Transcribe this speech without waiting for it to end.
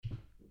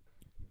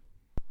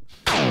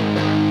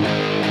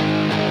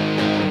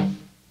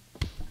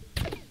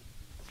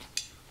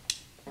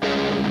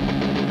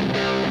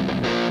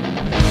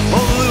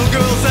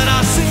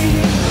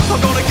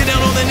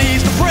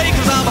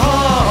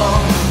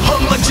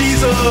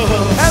Hello,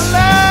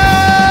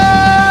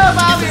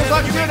 Bible Beaters.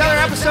 Welcome to another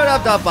episode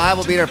of the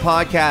Bible Beater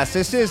Podcast.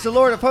 This is the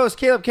Lord of Hosts,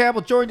 Caleb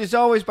Campbell, joined as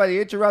always by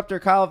the interrupter,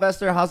 Kyle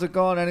Vester. How's it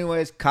going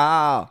anyways,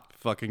 Kyle?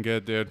 Fucking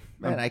good, dude.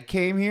 Man, I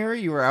came here.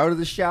 You were out of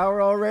the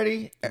shower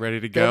already. Ready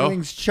to go?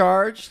 Everything's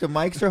charged. The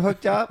mics are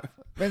hooked up.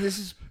 Man,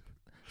 this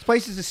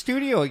place is a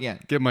studio again.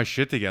 Get my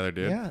shit together,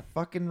 dude. Yeah,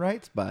 fucking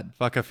rights, bud.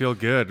 Fuck, I feel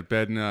good.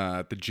 Been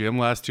at the gym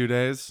last 2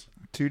 days.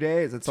 2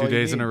 days. That's all 2 you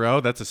days in need. a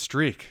row. That's a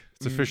streak.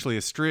 It's officially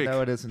a streak.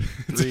 No, it isn't.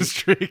 It's a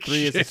streak.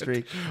 Three is a Shit.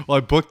 streak. Well,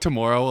 I booked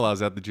tomorrow while I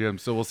was at the gym,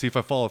 so we'll see if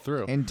I follow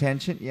through.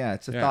 Intention, yeah,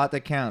 it's a Yeah. thought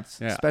that counts,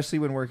 Yeah. especially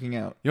when working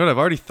out. You know what? I've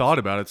already thought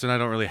about it, so I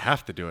don't really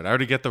have to do it. I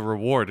already get the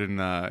reward in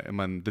the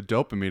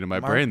dopamine in my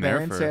Mark brain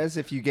Barron there. says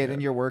if you get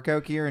in your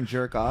workout gear and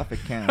jerk off,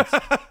 it counts.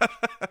 Get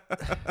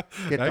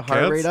the That heart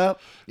counts? rate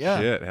up. Yeah.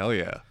 Shit, hell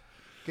yeah.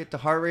 Get the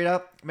heart rate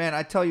up. Man,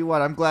 I tell you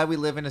what, I'm glad we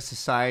live in a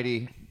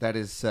society that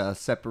is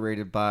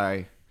separated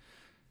by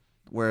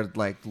where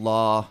like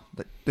law,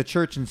 the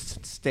church and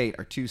state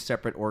are two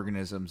separate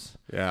organisms.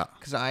 Yeah.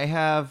 Because I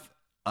have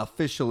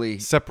officially,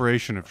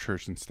 Separation of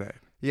church and state.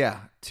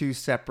 two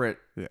separate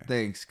Yeah.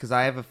 things. Because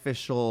I have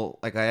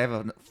I have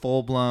a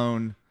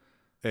full-blown,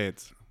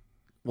 AIDS.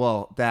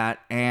 that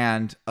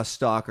and a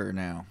stalker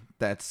now.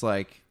 That's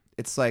like,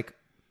 it's like,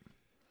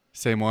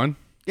 Same one?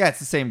 yeah, it's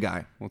the same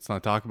guy. Let's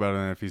not talk about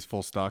it if he's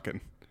full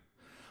stalking.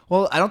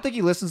 Well, I don't think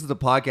he listens to the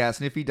podcast,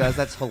 and if he does,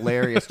 that's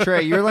hilarious.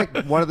 Trey, you're like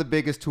one of the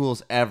biggest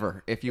tools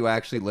ever if you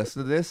actually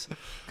listen to this.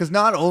 Because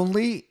not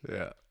only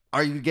Yeah.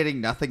 are you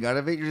getting nothing out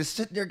of it, you're just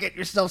sitting there getting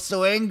yourself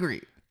so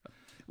angry.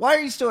 Why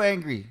are you so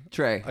angry,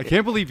 Trey? I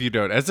can't believe you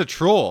don't. As a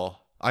troll,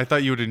 I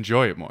thought you would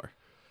enjoy it more.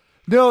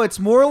 No, it's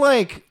more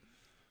like...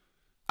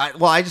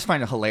 I just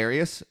find it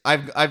hilarious.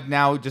 I've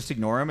now just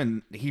ignore him,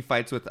 and he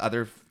fights with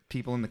other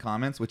people in the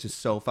comments, which is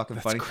so fucking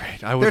funny.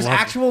 Great. I would There's love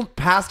actual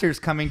pastors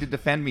coming to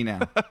defend me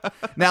now.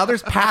 Now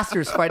there's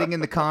pastors fighting in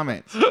the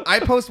comments. I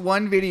post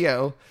one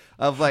video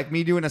of like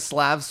me doing a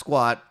Slav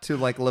squat to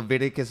like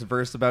Leviticus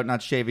verse about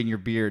not shaving your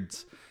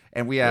beards.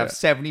 And we have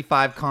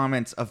 75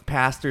 comments of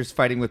pastors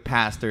fighting with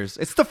pastors.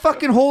 It's the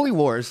fucking holy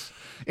wars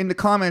in the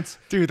comments.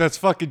 Dude, that's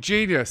fucking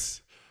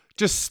genius.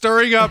 Just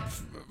stirring up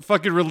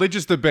fucking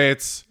religious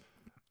debates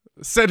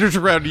centered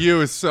around you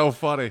is so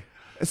funny.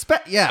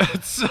 Yeah.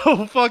 It's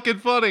so fucking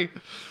funny.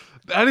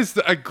 That is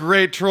a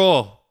great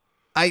troll.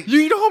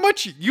 You know how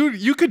much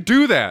you could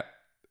do that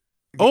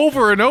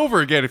over and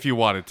over again if you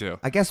wanted to.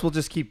 I guess we'll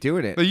just keep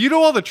doing it. But you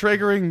know all the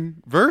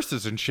triggering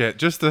verses and shit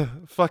just to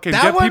fucking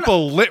That get one-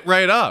 people lit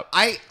right up.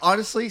 I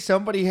honestly,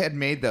 somebody had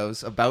made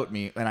those about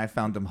me, and I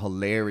found them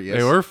hilarious.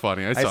 They were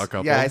funny. I saw a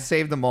couple. Yeah, I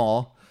saved them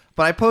all.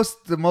 But I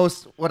post the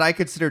most, what I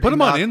consider... Put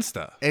them on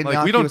Insta.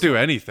 Like, we don't do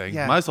anything.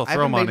 Yeah, Might as well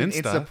throw them on I haven't made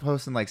an Insta. Insta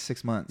post in like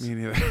 6 months. Me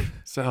neither.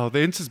 So the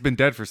Insta's been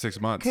dead for 6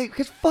 months. Okay,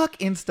 because fuck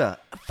Insta.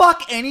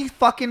 Fuck any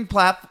fucking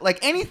like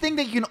anything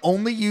that you can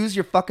only use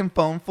your fucking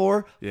phone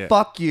for. Yeah.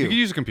 Fuck you. You can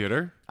use a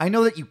computer. I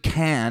know that you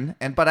can,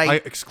 but I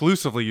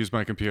exclusively use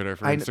my computer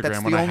for that's Instagram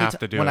the when I only have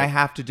to do when it. I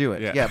have to do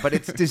it. Yeah. Yeah, but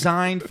it's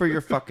designed for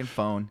your fucking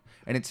phone,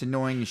 and it's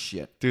annoying as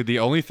shit. Dude, the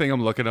only thing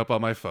I'm looking up on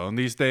my phone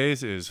these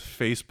days is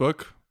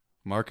Facebook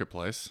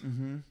Marketplace.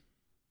 Mm-hmm.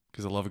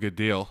 Because I love a good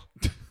deal.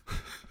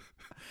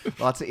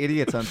 Lots of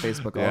idiots on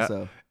Facebook Yeah.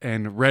 also.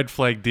 And red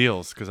flag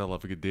deals because I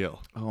love a good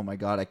deal. Oh my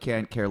god, I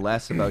can't care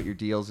less about your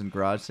deals in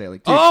garage sale.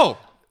 Like, dude, Oh!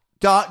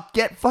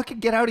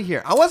 get out of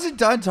here. I wasn't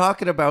done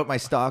talking about my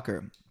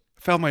stalker.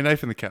 Found my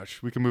knife in the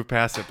couch. We can move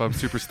past it, but I'm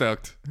super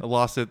stoked. I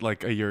lost it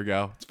like a year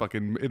ago. It's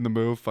fucking in the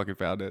move. Fucking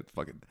found it.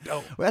 Fucking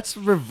dope. That's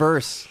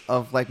reverse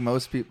of like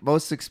most people.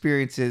 Most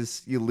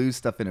experiences, you lose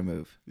stuff in a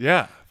move.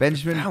 Yeah.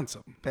 Benjamin Found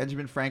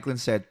something. Franklin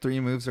said 3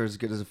 moves are as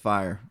good as a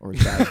fire or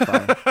as bad as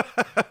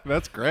fire.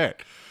 That's great.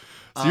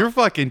 So you're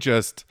fucking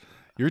just...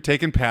 You're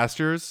taking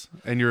pastures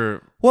and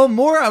you're Well,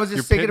 I was just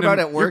you're thinking pitting about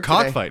them, at work You're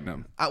today. cockfighting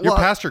them. well, You're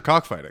pasture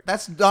cockfighting.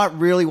 That's not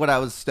really what I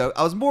was stoked.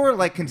 I was more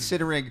like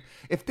considering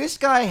if this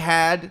guy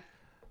had...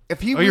 If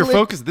he Oh, you're really,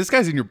 focused. This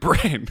guy's in your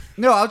brain.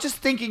 No, I was just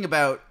thinking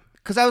about...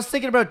 Because I was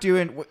thinking about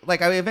doing...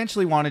 Like, I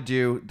eventually want to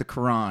do the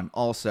Quran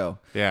also.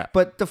 Yeah.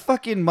 But the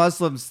fucking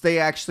Muslims, they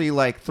actually,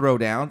 like, throw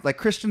down. Like,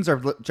 Christians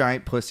are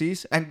giant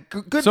pussies. And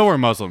good... So are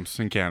Muslims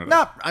in Canada.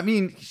 Not... I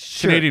mean,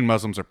 sure. Canadian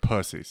Muslims are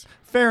pussies.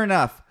 Fair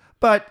enough.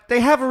 But they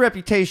have a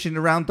reputation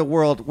around the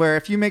world where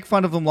if you make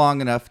fun of them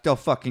long enough, they'll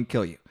fucking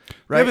kill you.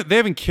 Right? They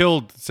haven't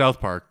killed South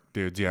Park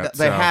dudes yet.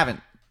 They haven't.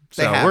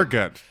 They So haven't. we're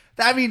good.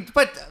 I mean,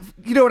 but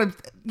you know what I'm...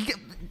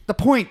 The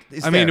point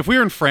is I mean, if we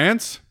were in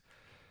France,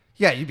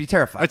 yeah, you'd be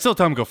terrified. I'd still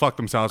tell them to go fuck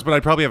themselves, but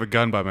I'd probably have a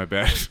gun by my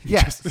bed.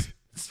 Yes.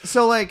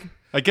 So, like...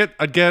 I get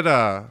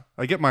one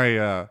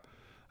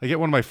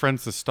of my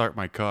friends to start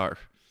my car.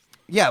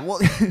 Yeah, well,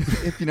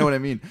 if you know what I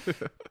mean.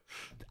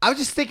 I was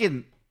just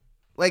thinking,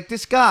 like,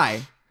 this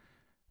guy,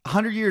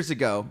 100 years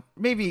ago,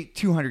 maybe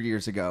 200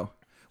 years ago,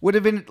 would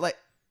have been, like,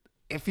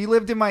 if he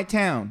lived in my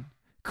town,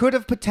 could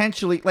have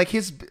potentially, like,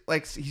 he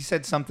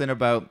said something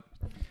about,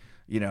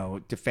 you know,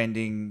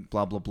 defending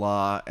blah, blah,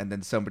 blah, and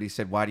then somebody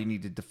said, why do you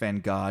need to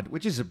defend God?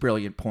 Which is a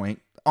brilliant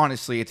point.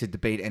 Honestly, it's a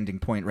debate ending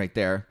point right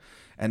there.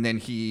 And then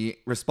he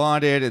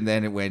responded, and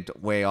then it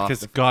went way off.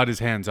 Because God is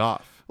hands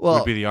off. Well,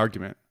 would be the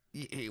argument.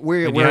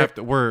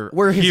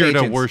 We're his here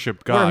agents. to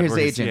worship God. We're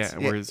his agents.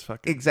 We're his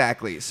fucking...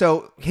 Exactly.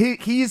 So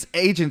his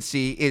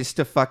agency is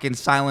to fucking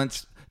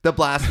silence the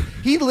blast.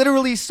 He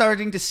literally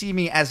starting to see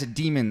me as a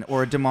demon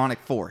or a demonic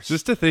force.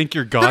 Just to think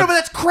you're God. No, but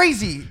that's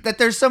crazy that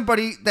there's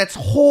somebody that's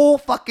whole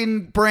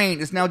fucking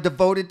brain is now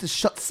devoted to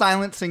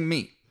silencing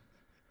me.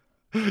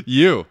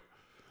 You.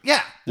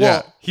 Yeah.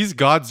 Well, he's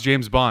God's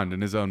James Bond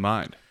in his own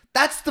mind.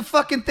 That's the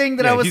fucking thing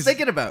that I was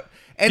thinking about.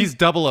 And he's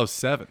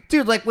 007.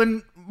 Dude, like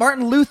when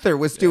Martin Luther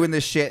was doing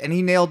this shit and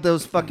he nailed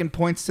those fucking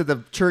points to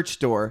the church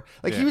door,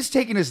 like he was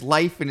taking his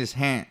life in his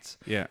hands.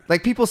 Yeah.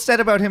 Like people said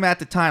about him at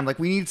the time, like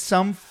we need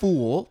some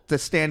fool to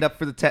stand up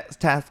for the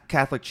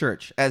Catholic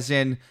Church, as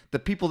in the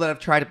people that have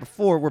tried it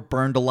before were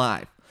burned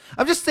alive.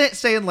 I'm just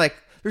saying, like,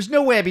 there's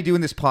no way I'd be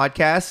doing this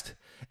podcast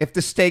if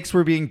the stakes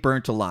were being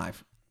burnt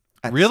alive.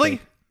 Really?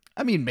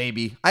 I mean,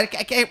 maybe. I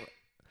can't.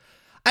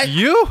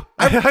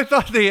 I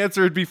thought the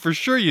answer would be for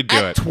sure you'd do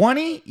At it.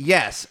 20,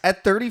 yes.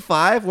 At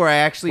 35, where I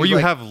actually where you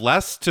have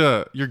less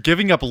to, you're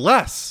giving up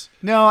less.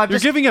 No, you're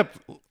giving up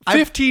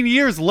 15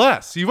 years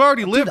less. You've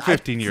already lived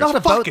 15 years.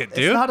 Fuck it,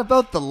 dude. It's not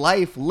about the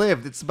life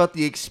lived. It's about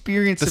the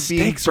experience of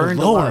being stakes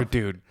burned are lower, alive.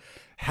 Dude.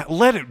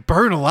 Let it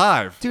burn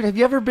alive. Dude, have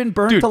you ever been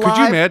burnt alive?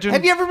 Could you imagine?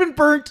 Have you ever been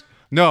burnt?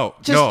 No.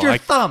 Just your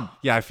thumb.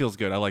 Yeah, it feels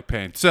good. I like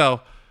pain.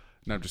 So,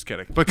 no, I'm just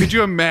kidding. But could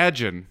you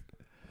imagine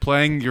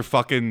playing your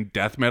fucking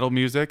death metal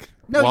music?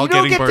 No, while you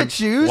don't getting get burned, to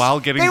choose. While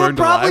getting they burned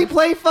would probably alive?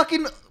 play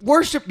fucking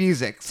worship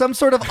music. Some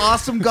sort of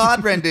awesome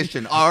God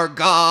rendition. Our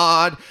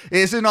God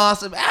is an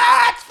awesome...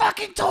 it's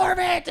fucking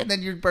torment! And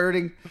then you're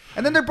burning...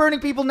 And then they're burning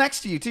people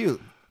next to you,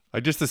 too. I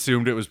just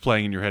assumed it was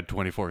playing in your head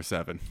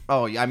 24/7.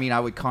 Oh, I mean,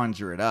 I would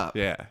conjure it up.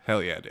 Yeah,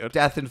 hell yeah, dude.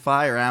 Death and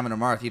Fire, Amon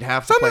Amarth. You'd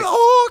have to Summon play... the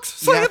orcs!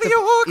 Slay the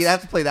orcs! You'd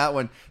have to play that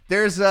one.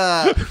 There's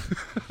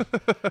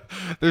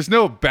There's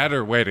no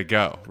better way to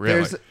go,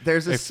 really.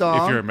 There's a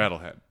song... If you're a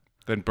metalhead,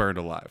 than burned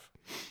alive.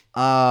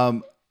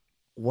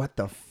 What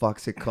the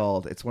fuck's it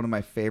called? It's one of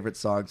my favorite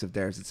songs of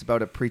theirs. It's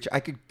about a preacher. I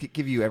could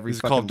give you every Is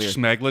it fucking called lyric.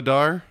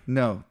 Smegladar?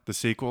 No. The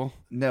sequel?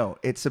 No.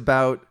 It's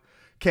about...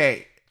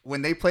 Okay,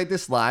 when they played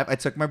this live, I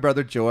took my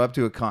brother Joab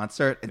to a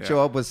concert, and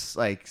Joab was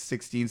like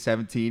 16,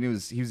 17. He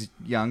was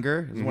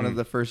younger. It was one of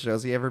the first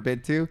shows he ever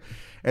been to.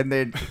 And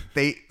then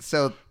it's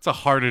a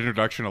hard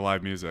introduction to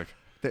live music.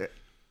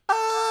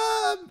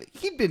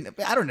 He'd been,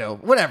 I don't know,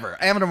 whatever.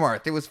 Amon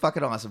Amarth. It was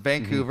fucking awesome.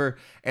 Vancouver.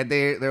 And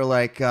they're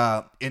like,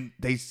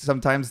 they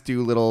sometimes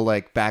do little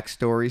like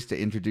backstories to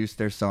introduce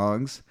their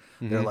songs.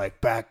 They're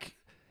like, back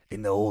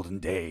in the olden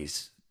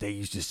days, they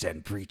used to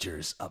send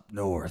preachers up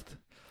north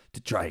to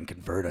try and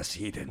convert us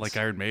heathens. Like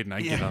Iron Maiden,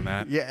 I get on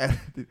that. Yeah.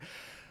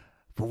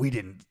 But we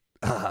didn't,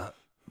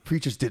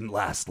 preachers didn't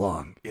last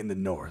long in the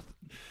north.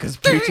 Because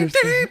preachers...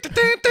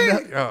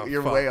 No,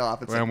 you're way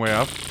off. I'm way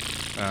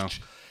off? Oh.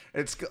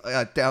 It's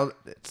down.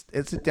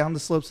 It's down the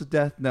slopes of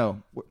death.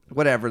 No,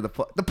 whatever. The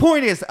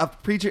point is, a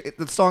preacher.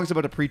 The song's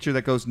about a preacher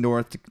that goes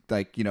north to,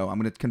 like, I'm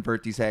going to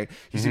convert these.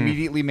 He's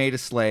immediately made a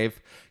slave.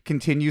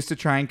 Continues to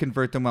try and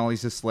convert them while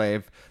he's a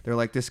slave. They're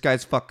like, this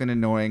guy's fucking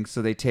annoying.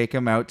 So they take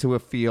him out to a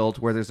field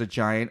where there's a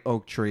giant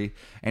oak tree,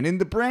 and in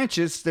the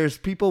branches there's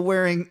people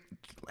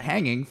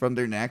hanging from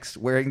their necks,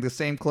 wearing the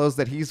same clothes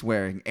that he's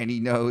wearing, and he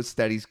knows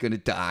that he's gonna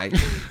die.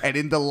 And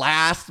in the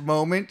last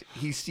moment,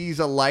 he sees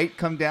a light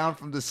come down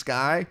from the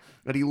sky,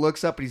 and he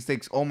looks up and he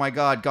thinks, "Oh my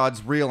God,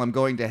 God's real! I'm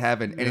going to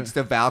heaven." And it's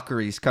the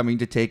Valkyries coming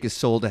to take his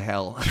soul to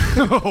hell.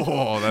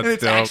 Oh, that's and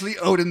it's dope. actually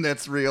Odin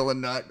that's real and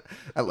not.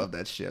 I love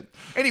that shit.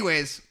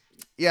 Anyways,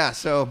 yeah.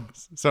 So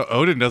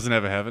Odin doesn't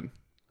have a heaven.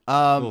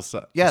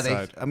 Yeah,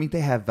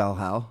 they have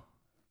Valhalla.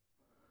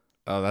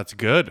 Oh, that's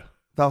good.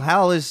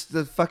 Valhalla is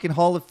the fucking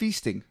hall of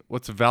feasting.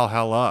 What's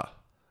Valhalla?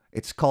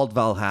 It's called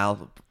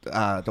Valhalla.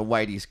 The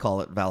Whiteys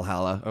call it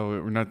Valhalla.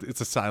 Oh,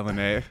 it's a silent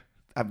A.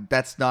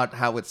 That's not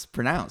how it's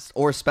pronounced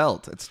or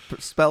spelled. It's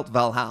spelled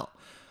Valhalla.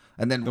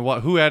 And then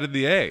who added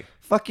the A?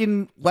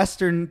 Fucking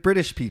Western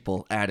British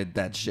people added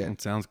that shit.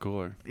 It sounds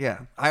cooler. Yeah.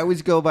 I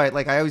always go by,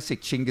 I always say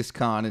Chinggis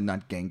Khan and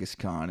not Genghis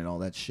Khan and all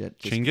that shit.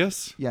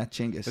 Chinggis? Yeah,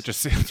 Chinggis. It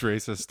just sounds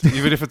racist.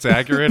 Even if it's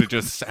accurate, it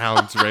just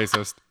sounds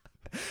racist.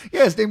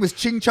 Yeah, his name was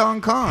Ching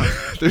Chong Khan.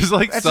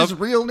 That's his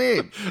real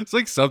name. It's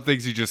like some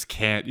things you just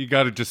can't. You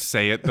got to just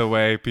say it the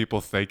way people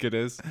think it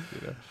is.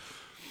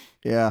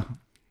 Yeah.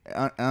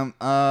 I don't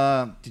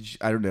know.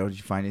 Did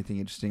you find anything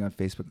interesting on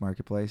Facebook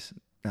Marketplace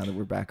now that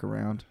we're back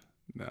around?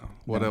 No.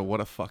 What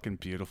a fucking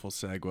beautiful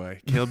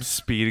segue. Caleb's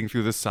speeding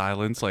through the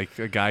silence like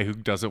a guy who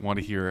doesn't want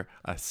to hear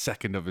a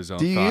second of his own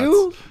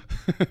thoughts.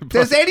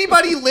 Does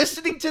anybody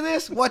listening to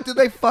this? What do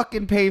they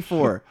fucking pay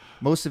for?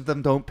 Most of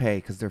them don't pay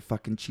because they're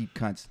fucking cheap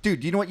cunts. Dude,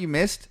 do you know what you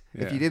missed?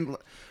 Yeah. If you didn't...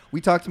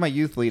 We talked to my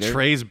youth leader.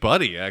 Trey's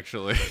buddy,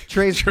 actually.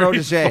 Trey's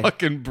protege.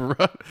 Fucking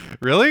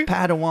Really?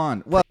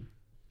 Padawan. Well,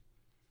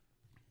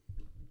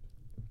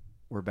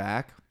 we're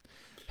back.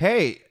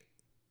 Hey...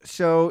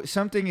 So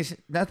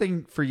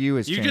nothing for you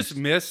has changed. You just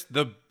missed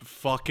the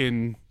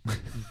fucking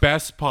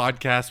best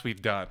podcast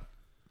we've done.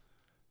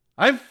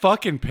 I'm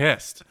fucking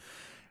pissed.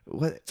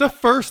 What? It's the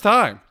first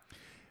time.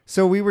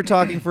 So we were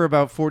talking for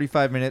about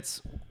 45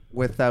 minutes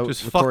without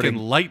Just recording.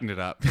 fucking lighten it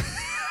up.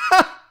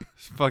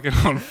 It's fucking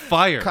on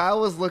fire.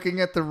 Kyle was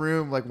looking at the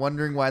room, like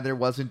wondering why there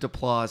wasn't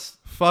applause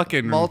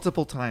Fucking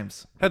multiple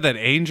times. had that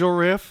angel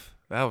riff.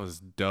 That was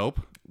dope.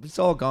 It's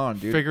all gone,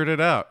 dude. Figured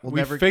it out. We'll we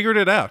never- figured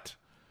it out.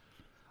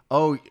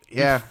 Oh,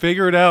 yeah.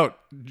 Figured out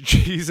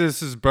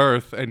Jesus'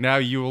 birth, and now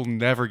you will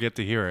never get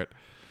to hear it.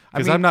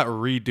 Because mean- I'm not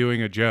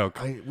redoing a joke.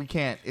 We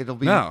can't. It'll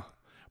be... No.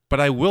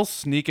 But I will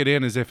sneak it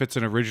in as if it's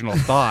an original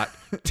thought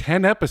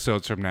 10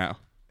 episodes from now.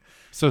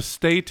 So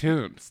stay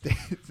tuned.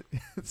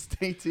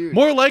 Stay tuned.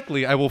 More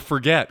likely, I will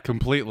forget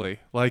completely,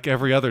 like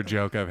every other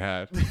joke I've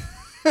had.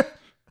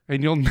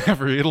 And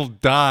it'll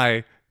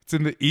die. It's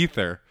in the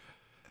ether.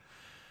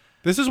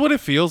 This is what it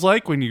feels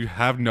like when you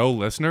have no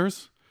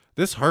listeners.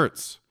 This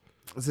hurts.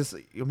 Is this,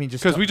 I mean,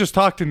 just... Because we just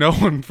talked to no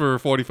one for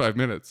 45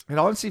 minutes. It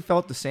honestly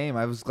felt the same.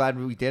 I was glad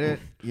we did it,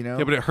 you know?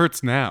 Yeah, but it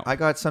hurts now. I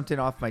got something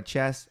off my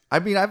chest. I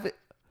mean,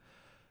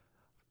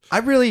 I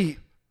really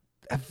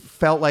have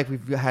felt like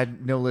we've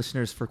had no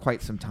listeners for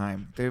quite some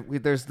time.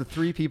 There's the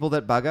 3 people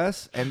that bug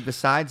us, and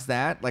besides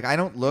that, like I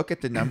don't look at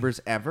the numbers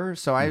ever,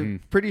 so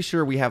I'm pretty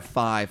sure we have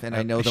 5, and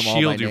I know them all by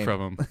shield you name.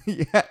 from them.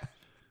 Yeah,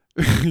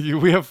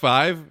 We have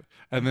 5,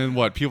 and then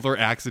what? People are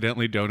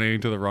accidentally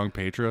donating to the wrong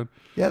Patreon.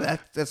 yeah,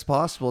 that's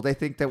possible. They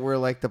think that we're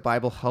like the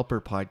Bible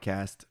Helper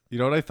podcast. You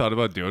know what I thought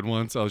about doing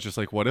once? I was just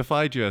like, what if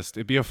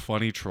it'd be a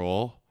funny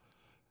troll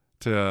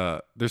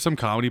there's some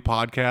comedy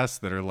podcasts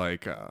that are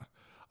like,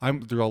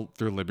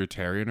 they're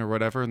libertarian or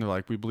whatever, and they're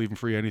like, we believe in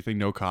free anything,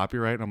 no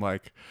copyright. And I'm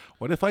like,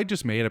 what if I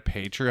just made a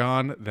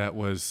Patreon that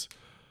was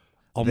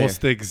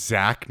almost the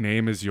exact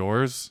name as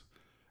yours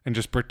and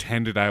just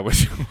pretended I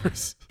was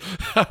yours?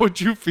 How would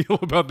you feel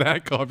about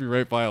that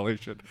copyright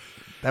violation?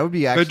 That would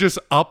be Than actually... just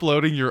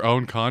uploading your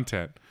own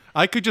content.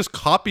 I could just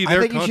copy their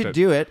I think content. you should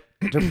do it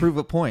to prove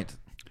a point.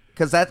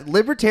 Because that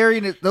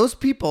libertarian, those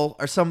people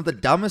are some of the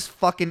dumbest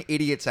fucking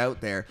idiots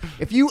out there.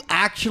 If you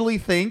actually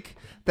think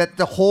that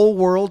the whole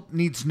world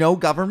needs no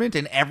government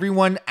and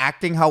everyone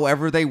acting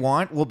however they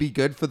want will be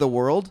good for the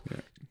world,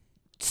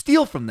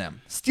 steal from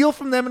them. Steal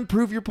from them and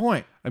prove your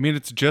point. I mean,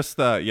 it's just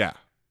yeah.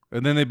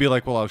 And then they'd be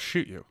like, well, I'll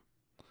shoot you.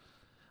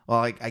 Well,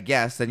 I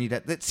guess then you'd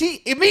have...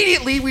 See,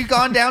 immediately we've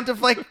gone down to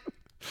like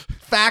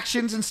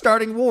factions and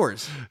starting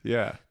wars.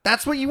 Yeah.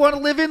 That's what you want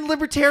to live in,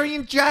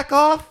 libertarian jack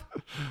off?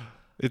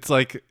 It's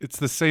like, it's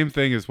the same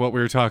thing as what we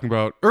were talking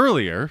about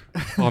earlier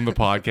on the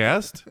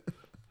podcast.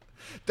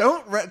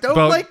 Don't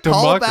About like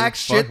call democracy. back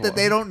shit that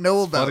they don't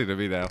know about. Funny to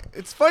me now.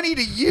 It's funny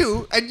to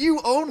you and you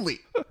only.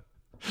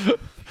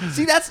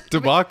 See, that's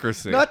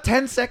Democracy. Not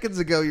 10 seconds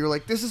ago, you were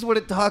like, "This is what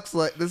it talks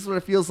like. This is what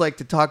it feels like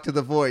to talk to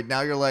the void."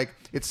 Now you're like,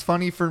 "It's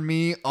funny for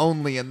me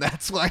only, and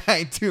that's why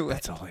I do it."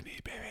 That's all I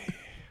need, baby.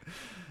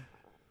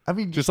 I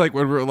mean, Just like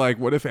when we're like,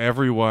 what if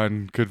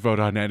everyone could vote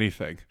on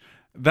anything?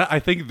 I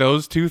think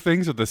those two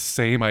things are the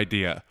same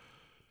idea.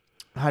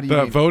 how do you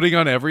The mean? voting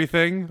on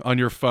everything on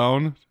your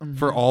phone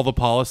for all the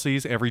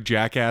policies, every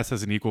jackass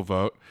has an equal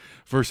vote,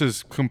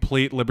 versus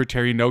complete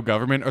libertarian no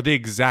government are the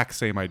exact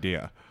same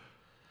idea.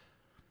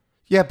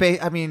 Yeah,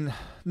 I mean,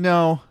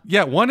 no.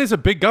 Yeah, one is a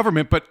big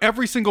government, but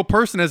every single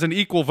person has an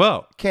equal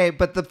vote. Okay,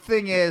 but the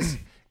thing is,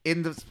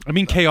 in the I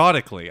mean,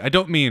 chaotically. I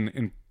don't mean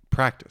in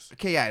practice.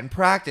 okay, yeah, in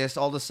practice,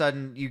 all of a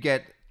sudden you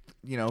get,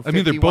 you know, I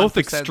mean, they're both 51%.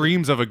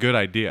 extremes of a good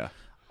idea.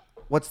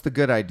 What's the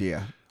good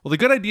idea? Well, the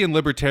good idea in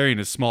libertarian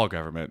is small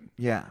government,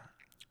 Yeah.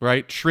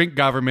 right? Shrink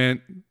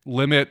government,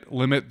 limit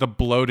the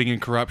bloating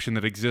and corruption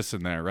that exists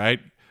in there, right?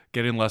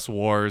 Get in less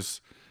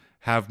wars,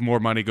 have more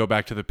money go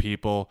back to the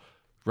people,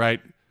 right?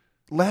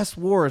 Less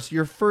wars.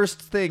 Your first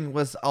thing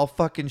was, "I'll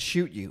fucking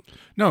shoot you."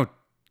 No,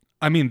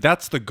 I mean,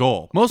 that's the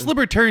goal. Most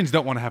libertarians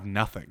don't want to have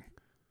nothing.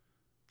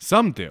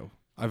 Some do.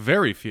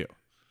 Very few.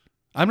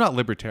 I'm not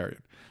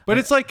libertarian. But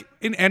it's like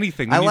in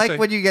anything. I when you like say-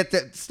 when you get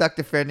stuck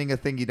defending a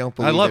thing you don't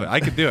I believe love in. it. I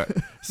could do it.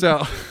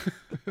 So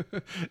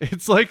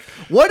it's like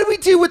What do we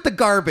do with the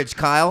garbage,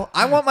 Kyle?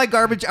 I want my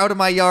garbage out of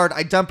my yard.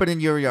 I dump it in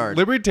your yard.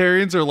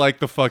 libertarians are like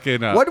the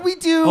fucking. What do we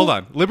do? Hold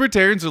on.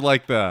 Libertarians are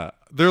like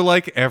they're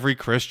like every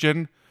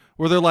Christian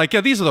where they're like, yeah,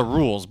 these are the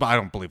rules, but I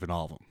don't believe in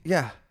all of them.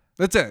 Yeah.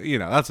 That's it. You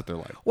know, that's what they're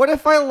like. What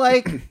if I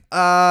like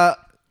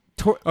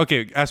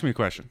Okay, ask me a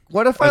question.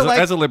 what if I As, like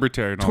as a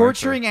libertarian, I'll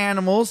torturing answer.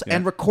 animals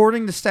and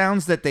recording the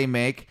sounds that they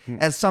make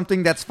as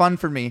something that's fun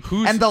for me?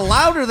 Who's- And the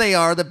louder they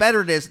are, the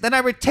better it is. Then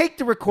I would take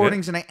the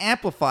recordings and I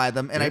amplify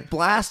them and I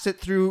blast it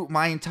through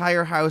my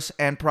entire house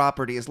and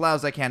property as loud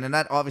as I can. And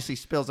that obviously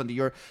spills onto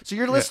your. So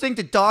you're listening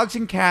to dogs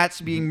and cats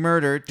being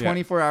murdered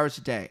 24 hours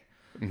a day.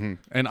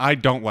 And I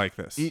don't like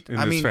this in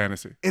I this mean-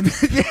 fantasy.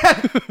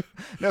 Yeah.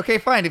 Okay,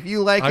 fine. If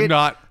you like I'm it,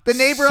 not the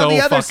neighbor so on the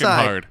other fucking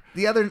side. hard.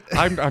 The other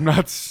I'm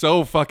not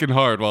so fucking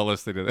hard while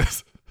listening to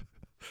this.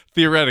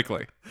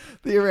 Theoretically.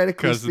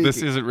 theoretically Because speaking.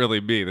 this isn't really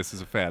me. This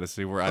is a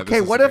fantasy where Okay,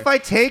 what if I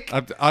take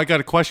I got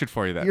a question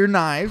for you then. your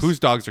knives? Whose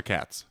dogs are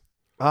cats?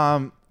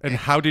 Um, And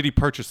how did he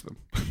purchase them?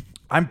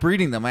 I'm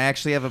breeding them. I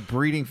actually have a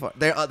breeding farm.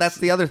 That's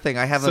the other thing.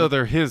 I have So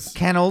they're his.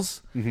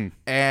 kennels,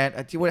 and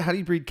how do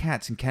you breed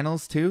cats in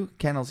kennels too?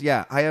 Kennels,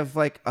 yeah. I have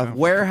like a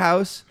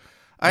warehouse.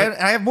 I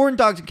have more than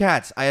dogs and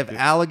cats. I have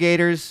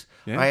alligators.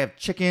 Yeah. I have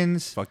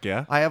chickens. Fuck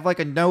yeah. I have like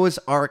a Noah's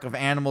Ark of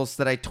animals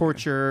that I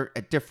torture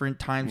at different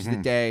times of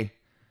the day,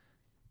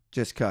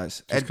 just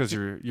cause. Just because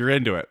you're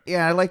into it.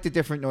 Yeah, I like the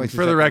different noises.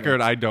 For the that they record,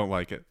 make. I don't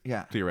like it.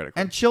 Yeah,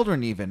 Theoretically. and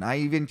children even. I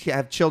even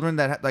have children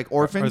that have, like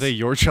orphans. Are they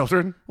your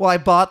children? Well, I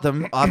bought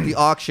them off the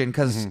auction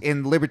because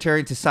in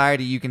libertarian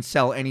society you can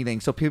sell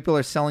anything. So people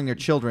are selling their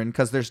children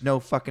because there's no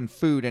fucking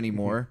food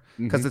anymore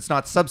because it's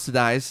not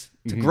subsidized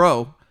to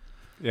grow.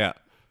 Yeah.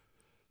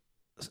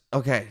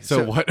 Okay.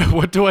 So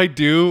what do I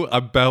do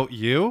about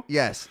you?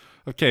 Yes.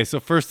 Okay, so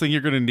first thing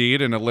you're going to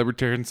need in a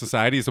libertarian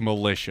society is a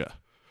militia.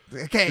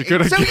 Okay. You're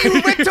gonna So get-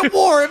 you went to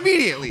war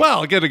immediately.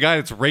 Well, get a guy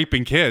that's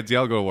raping kids. Yeah,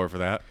 I'll go to war for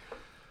that.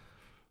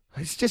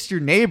 It's just your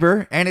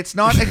neighbor, and it's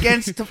not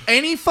against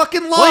any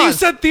fucking laws. Well, you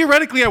said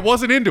theoretically I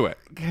wasn't into it.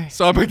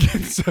 So I'm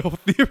against. So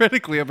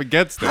theoretically I'm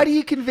against it. How do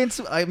you convince?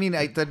 I mean,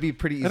 that'd be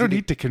pretty easy. I don't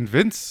need to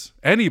convince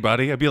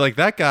anybody. I'd be like,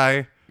 that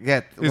guy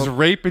Yeah. is Well,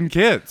 raping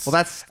kids. well,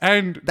 that's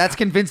and that's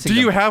convincing. do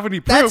you them. have any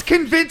proof? That's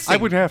convincing. I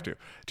wouldn't have to.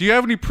 Do you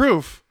have any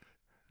proof?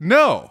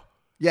 No.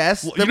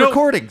 Yes. Well, The you know-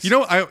 recordings. You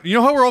know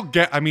how we're all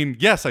I mean,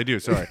 yes, I do.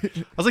 Sorry.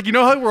 I was like, you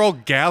know how we're all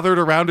gathered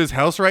around his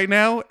house right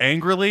now,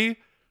 angrily,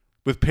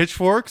 with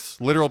pitchforks,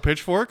 literal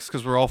pitchforks,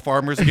 because we're all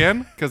farmers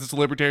again, because it's a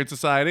libertarian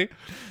society,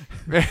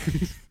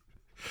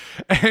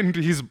 and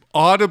he's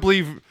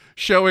audibly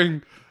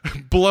showing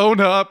blown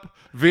up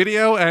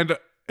video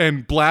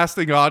and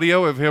blasting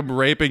audio of him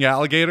raping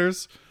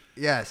alligators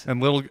Yes.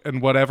 and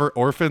whatever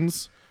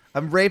orphans.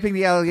 I'm raping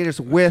the alligators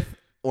with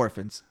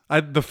orphans.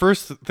 The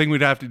first thing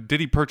we'd have to,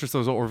 did he purchase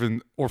those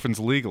orphans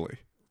legally?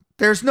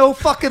 There's no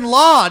fucking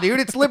law, dude.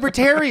 It's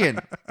libertarian.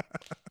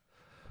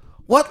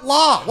 What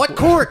law? What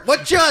court?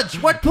 What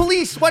judge? What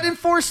police? What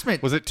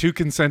enforcement? Was it two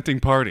consenting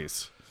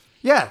parties?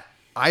 Yeah.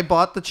 I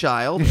bought the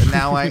child, and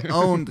now I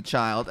own the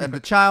child, and the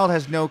child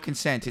has no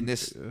consent in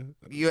this.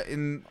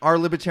 In our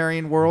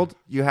libertarian world,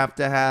 you have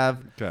to have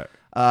Okay.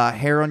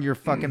 hair on your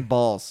fucking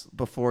balls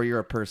before you're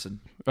a person,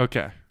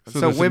 Okay. So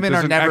there's women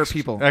there's are an never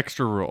people.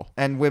 Extra rule.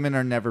 and women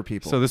are never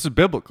people. So this is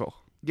biblical.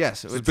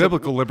 yes, It's a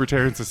biblical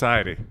libertarian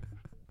society.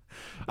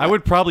 I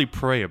would probably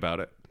pray about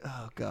it.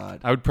 Oh God.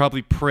 I would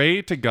probably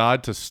pray to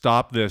God to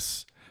stop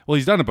this. Well,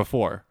 he's done it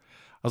before.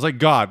 I was like,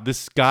 God,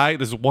 this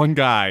one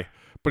guy,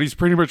 but he's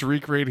pretty much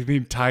recreating the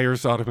entire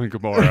Sodom and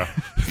Gomorrah.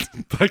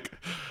 Like,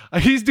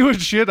 he's doing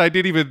shit I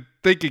didn't even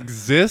think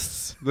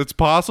exists that's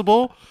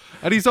possible.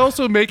 And he's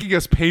also making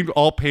us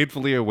all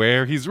painfully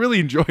aware. He's really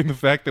enjoying the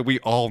fact that we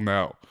all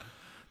know.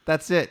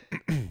 That's it.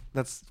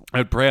 That's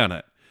I'd pray on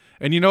it.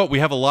 And you know what? We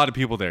have a lot of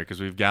people there because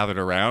we've gathered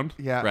around.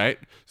 Yeah. Right?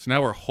 So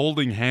now we're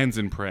holding hands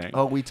and praying.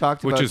 oh, we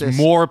talked which about is this.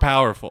 more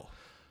powerful.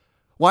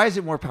 Why is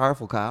it more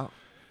powerful, Kyle?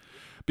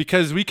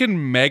 Because we can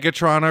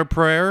Megatron our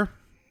prayer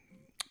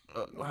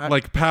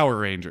like Power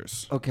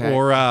Rangers. Okay.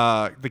 Or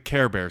the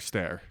Care Bear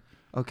stare.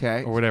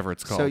 Okay. Or whatever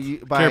it's called. So you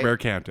Care Bear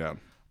Countdown.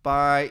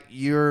 by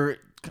your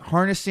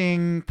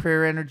harnessing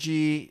prayer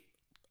energy,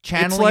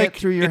 channeling it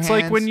through your hands. It's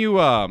like when you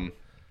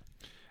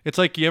it's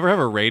like you ever have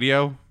a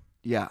radio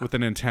Yeah, with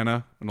an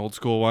antenna, an old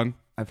school one?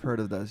 I've heard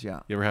of those.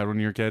 Yeah. You ever had one when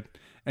you were a kid?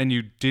 And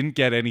you didn't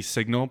get any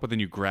signal, but then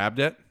you grabbed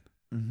it,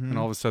 and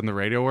all of a sudden the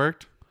radio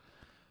worked?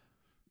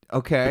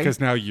 Okay. Because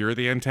now you're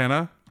the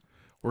antenna.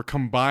 We're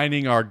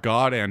combining our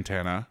God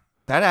antenna.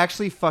 That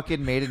actually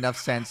fucking made enough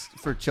sense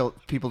for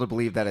people to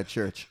believe that at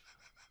church.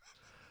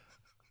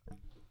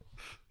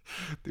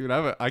 Dude,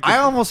 I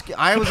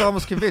was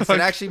almost convinced. It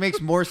actually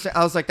makes more sense.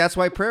 I was like, that's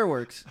why prayer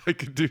works. I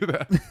could do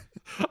that.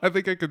 I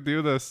think I could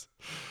do this.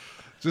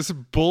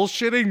 Just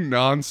bullshitting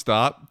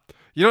nonstop.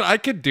 You know, I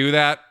could do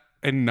that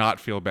and not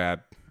feel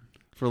bad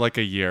for like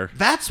a year.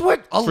 That's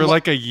what For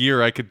like a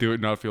year, I could do it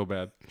and not feel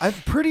bad. I'm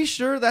pretty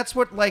sure that's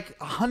what like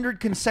 100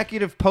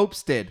 consecutive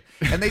popes did,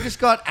 and they just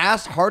got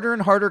asked harder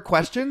and harder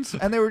questions,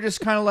 and they were just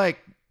kind of like,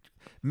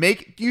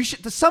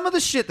 some of the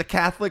shit the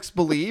Catholics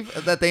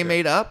believe that they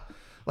made up,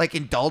 like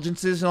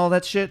indulgences and all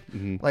that shit.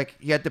 Like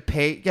you had to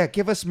pay. Yeah,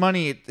 give us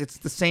money. It's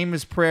the same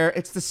as prayer.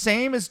 It's the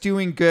same as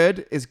doing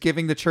good is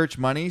giving the church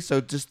money. So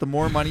just the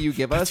more money you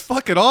give That's us,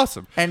 fucking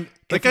awesome. and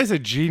That if guy's a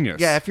genius.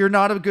 yeah, if you're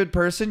not a good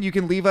person, you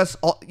can leave us.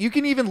 You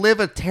can even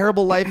live a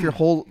terrible life your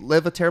whole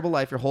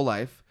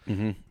life.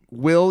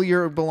 Will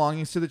your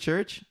belongings to the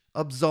church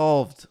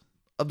absolved?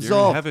 You're in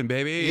Absolved. heaven,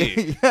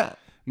 baby. Yeah,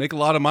 Make a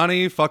lot of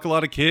money, fuck a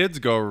lot of kids,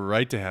 go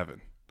right to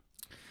heaven.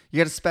 you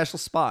get a special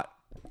spot.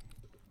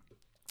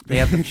 They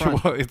have the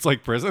front. Well, it's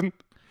like prison.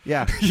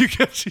 Yeah, You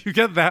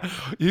get that.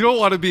 You don't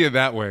want to be in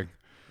that wing.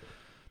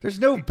 there's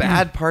no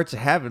bad parts of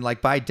heaven,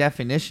 like by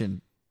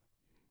definition.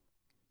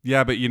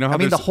 Yeah, but you know how I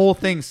mean, the there's- whole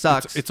thing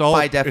sucks. it's all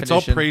by definition.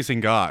 it's all praising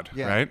God,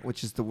 yeah, right?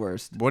 which is the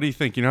worst. What do you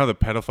think? You know how the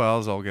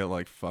pedophiles all get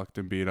like fucked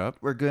and beat up?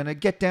 We're gonna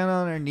get down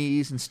on our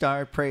knees and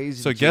start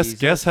praising. So guess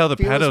Jesus. how the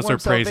Feel his pedos warm are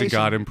praising salvation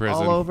God in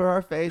prison. all over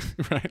our face.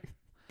 Right?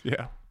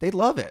 Yeah. They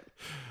love it.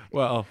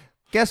 Well,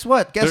 Guess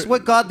what? Guess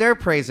what God they're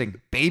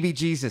praising? Baby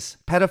Jesus.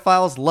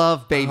 Pedophiles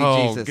love baby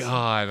Jesus. Oh,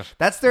 God.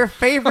 That's their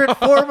favorite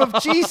form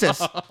of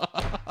Jesus.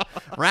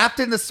 Wrapped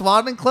in the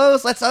swaddling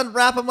clothes, let's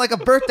unwrap him like a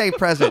birthday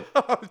present.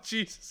 Oh,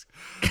 Jesus.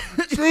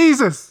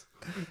 Jesus.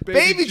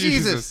 Baby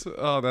Jesus.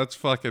 Oh, that's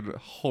fucking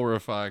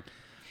horrifying.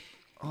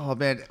 Oh,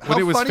 man. When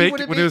it was fake,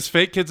 would it when be? it was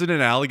fake kids in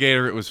an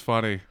alligator, it was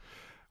funny.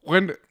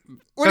 When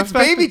It's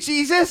baby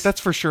Jesus? That's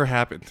for sure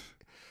happened.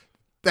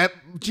 That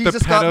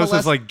Jesus The got pedos molested.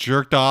 has like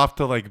jerked off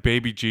to like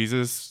baby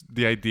Jesus,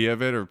 the idea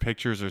of it, or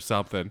pictures or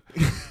something.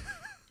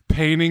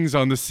 Paintings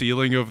on the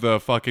ceiling of the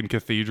fucking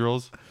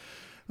cathedrals.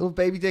 Little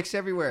baby dicks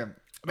everywhere.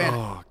 Man,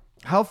 Oh,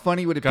 how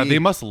funny would it God, be? they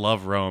must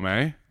love Rome,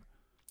 eh?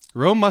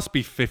 Rome must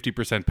be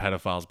 50%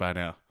 pedophiles by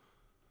now.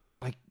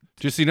 Like-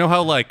 just you know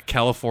how like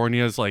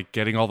California is like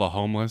getting all the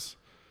homeless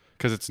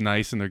because it's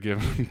nice and they're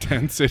giving them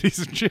 10 cities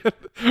and shit.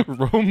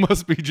 Rome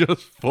must be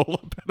just full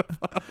of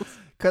pedophiles.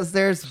 Because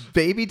there's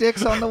baby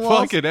dicks on the walls.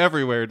 Fucking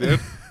everywhere, dude.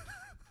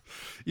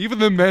 Even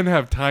the men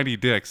have tiny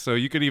dicks, so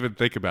you can even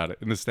think about it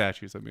in the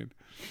statues. I mean,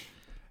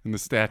 in the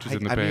statues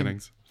and the I mean-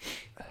 paintings.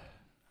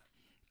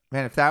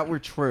 Man, if that were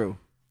true.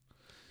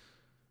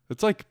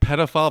 It's like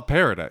pedophile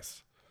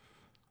paradise.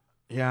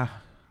 Yeah.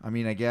 I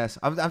mean, I guess.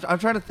 I'm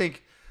trying to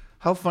think,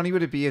 how funny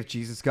would it be if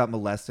Jesus got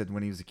molested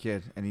when he was a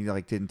kid and he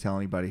like didn't tell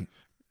anybody?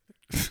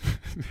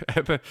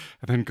 And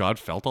then God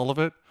felt all of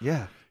it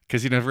Yeah.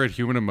 because he never had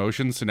human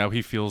emotions, so now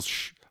he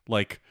feels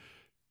like,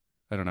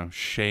 I don't know,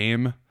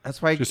 shame.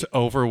 That's why. Just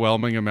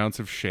overwhelming amounts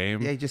of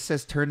shame. Yeah, he just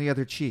says turn the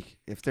other cheek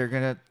if they're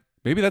gonna.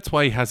 Maybe that's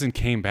why he hasn't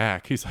came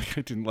back. He's like,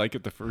 I didn't like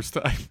it the first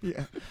time.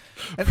 Yeah.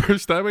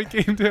 First time I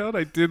came down,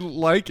 I didn't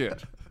like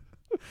it.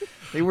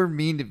 They were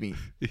mean to me.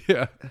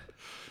 Yeah.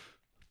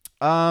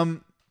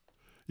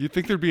 You'd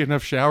think there'd be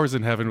enough showers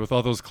in heaven with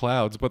all those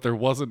clouds, but there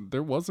wasn't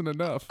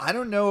enough. I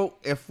don't know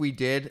if we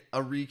did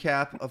a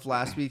recap of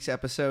last week's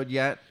episode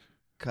yet,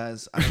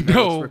 because I don't know if it's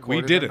No, recorded we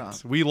or didn't.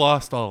 not. We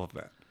lost all of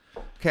that.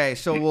 Okay,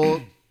 so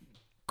we'll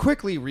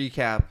quickly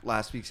recap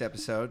last week's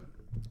episode.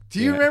 Do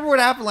you Yeah. remember what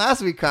happened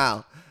last week,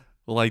 Kyle?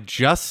 Well, I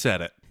just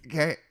said it.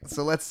 Okay,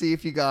 so let's see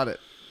if you got it.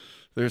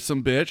 There's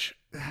some bitch,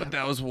 but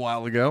that was a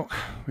while ago.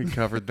 We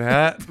covered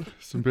that.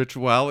 Some bitch a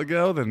while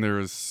ago. Then there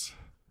was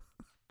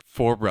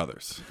 4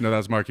 brothers. No, that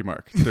was Marky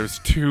Mark. There's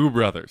 2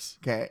 brothers.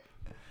 Okay,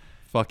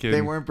 Fucking.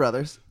 they weren't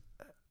brothers.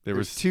 There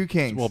was 2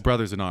 kings. Well,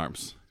 brothers in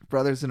arms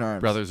brothers in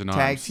arms. brothers in Tag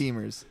arms.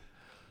 teamers.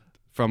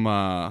 from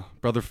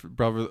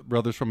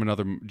brothers from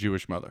another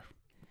Jewish mother.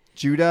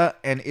 Judah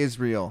and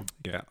Israel.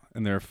 Yeah,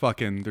 and they're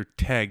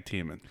tag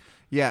teaming.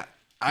 Yeah,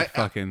 I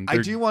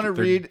They're do want to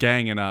read.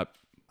 ganging up.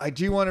 I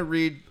do want to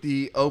read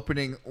the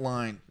opening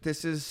line.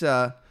 This is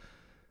They're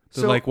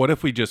like, what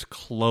if we just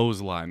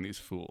clothesline these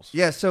fools?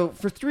 Yeah, so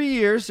for 3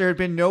 years, there had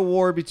been no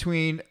war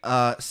between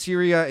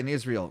Syria and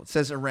Israel. It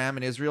says Aram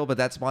and Israel, but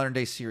that's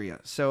modern-day Syria.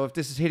 So if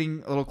this is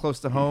hitting a little close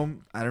to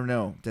home, I don't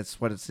know. That's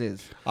what it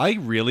is. I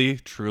really,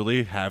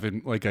 truly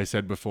haven't, like I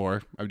said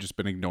before, I've just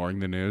been ignoring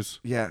the news.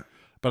 Yeah.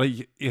 But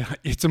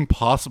it's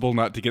impossible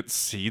not to get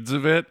seeds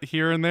of it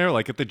here and there.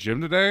 Like at the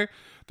gym today,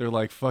 they're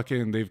like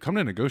they've come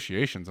to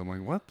negotiations. I'm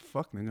like, what the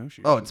fuck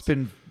negotiations? Oh, it's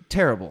been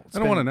terrible. I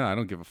don't want to know. I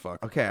don't give a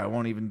fuck. Okay, I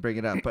won't even bring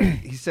it up. But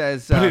he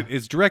says... But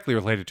it's directly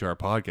related to our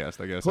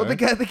podcast, I guess. well, eh? the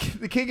guy,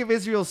 the king of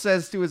Israel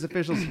says to his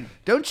officials,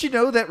 don't you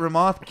know that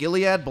Ramoth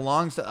Gilead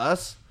belongs to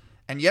us,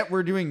 and yet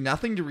we're doing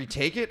nothing to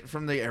retake it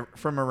from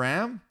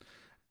Aram?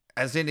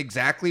 As in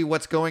exactly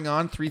what's going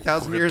on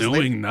 3,000 We're years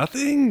later. doing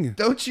nothing.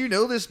 Don't you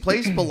know this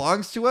place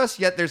belongs to us,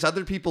 yet there's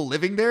other people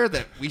living there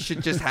that we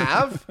should just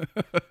have?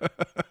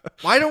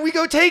 Why don't we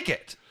go take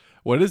it?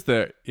 What is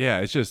there? Yeah,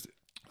 it's just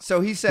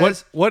So he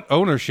says, what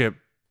ownership?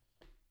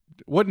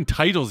 What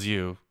entitles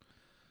you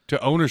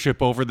to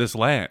ownership over this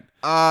land?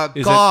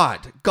 Is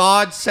God.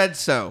 God said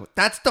so.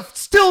 That's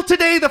still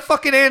today the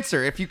fucking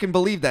answer, if you can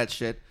believe that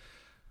shit.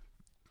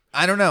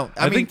 I don't know.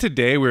 I mean, think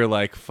today we're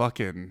like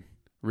fucking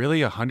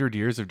really 100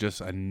 years of just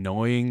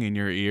annoying in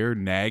your ear,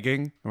 nagging.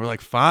 And we're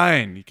like,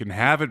 fine, you can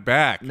have it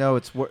back. no,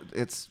 it's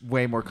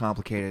way more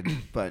complicated,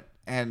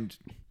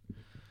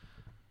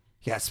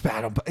 yeah, it's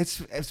bad.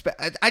 It's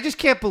bad. I just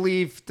can't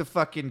believe the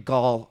fucking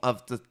gall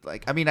of the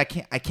I mean, I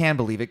can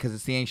believe it because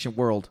it's the ancient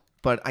world,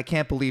 but I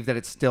can't believe that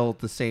it's still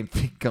the same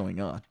thing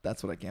going on.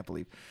 That's what I can't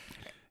believe.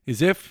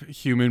 As if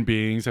human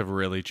beings have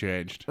really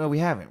changed. No, we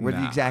haven't. We're the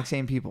Nah. exact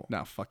same people.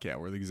 No, fuck yeah,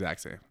 we're the exact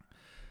same.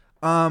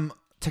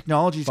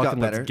 Technology's got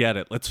Fucking better. let's get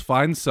it. Let's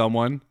find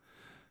someone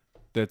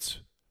that's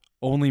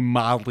only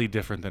mildly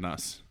different than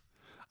us.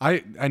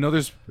 I know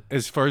there's,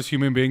 as far as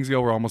human beings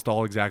go, we're almost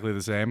all exactly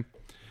the same.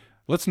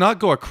 Let's not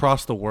go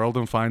across the world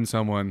and find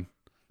someone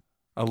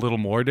a little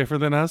more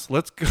different than us.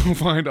 Let's go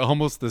find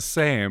almost the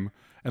same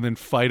and then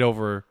fight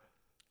over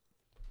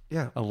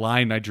Yeah. a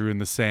line I drew in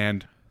the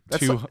sand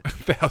That's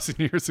 2,000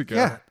 years ago.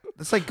 Yeah.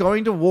 It's like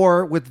going to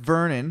war with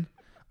Vernon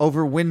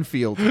over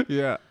Winfield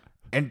Yeah.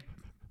 and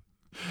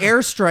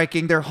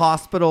airstriking their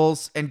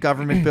hospitals and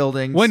government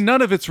buildings. When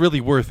none of it's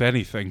really worth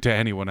anything to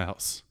anyone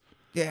else.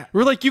 Yeah.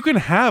 We're like, you can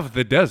have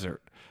the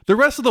desert. The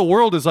rest of the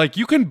world is like,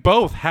 you can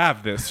both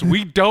have this.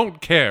 We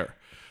don't care.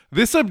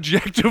 this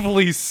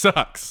objectively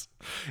sucks.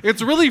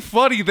 It's really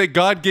funny that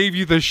God gave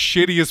you the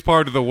shittiest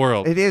part of the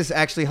world. It is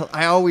actually.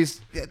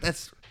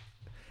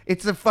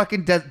 It's a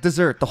fucking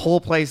dessert. The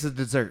whole place is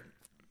dessert.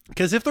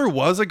 Because if there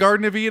was a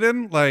Garden of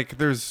Eden, like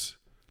there's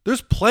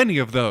plenty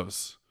of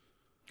those.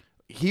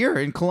 Here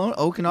in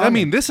Okanagan. I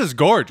mean, this is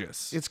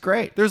gorgeous. It's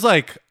great. There's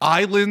like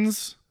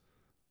islands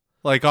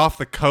like off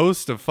the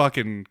coast of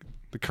fucking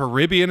the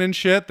Caribbean and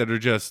shit that are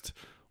just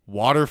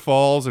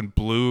waterfalls and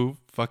blue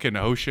fucking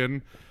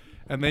ocean.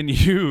 And then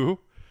you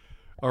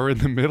are in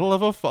the middle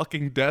of a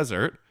fucking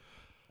desert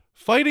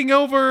fighting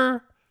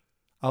over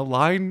a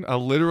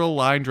literal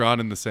line drawn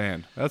in the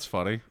sand. That's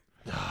funny.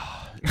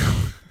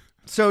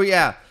 So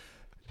yeah,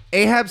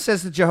 Ahab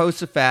says to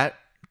Jehoshaphat,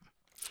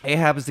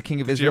 Ahab is the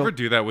king of Did you Israel. ever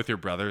do that with your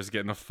brothers,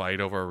 get in a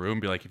fight over a room?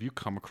 Be like, if you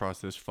come across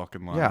this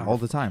fucking line. Yeah, all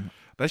the time.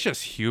 That's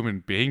just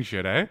human being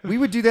shit, eh? We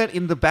would do that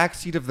in the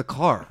backseat of the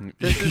car.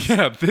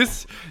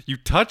 You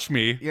touch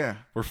me. Yeah.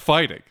 We're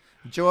fighting.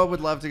 Joel would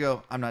love to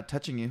go, I'm not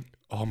touching you.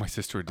 Oh, my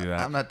sister would do that.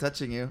 I'm not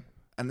touching you.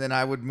 And then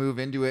I would move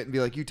into it and be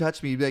like, you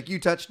touched me. You'd be like, you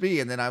touched me.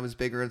 And then I was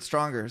bigger and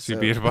stronger. So you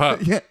beat him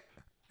up. Yeah.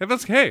 And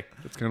that's kind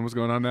of what's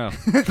going on now.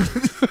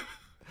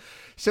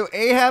 So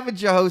Ahab and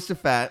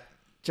Jehoshaphat,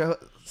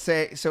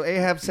 so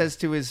Ahab says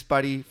to his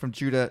buddy from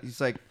Judah, he's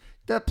like,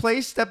 that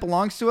place that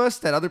belongs to us,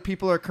 that other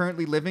people are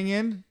currently living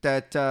in,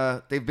 that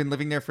they've been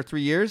living there for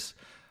 3 years,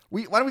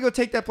 why don't we go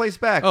take that place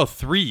back? Oh,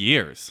 3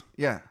 years.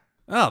 Yeah.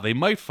 Oh, they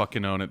might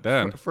fucking own it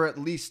then. For at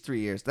least 3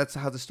 years. That's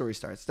how the story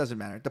starts. Doesn't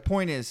matter. The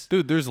point is,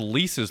 Dude, there's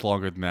leases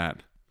longer than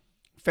that.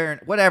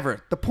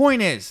 whatever. The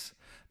point is,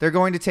 they're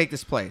going to take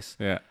this place.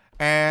 Yeah.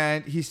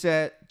 And he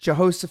said,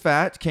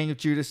 Jehoshaphat, king of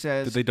Judah,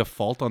 says, Did they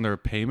default on their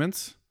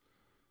payments?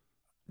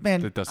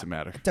 man, It doesn't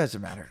matter. it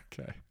doesn't matter.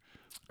 Okay.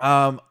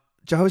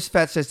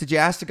 Jehoshaphat says, did you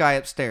ask the guy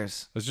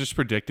upstairs? I was just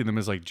predicting them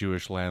as like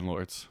Jewish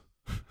landlords.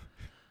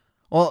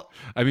 Well,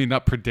 I mean,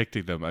 not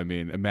predicting them. I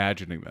mean,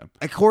 imagining them.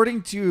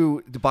 according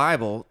to the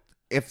Bible,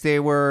 if they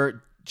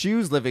were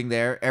Jews living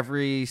there,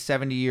 every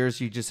 70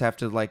 years you just have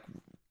to like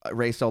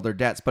erase all their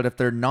debts. But if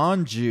they're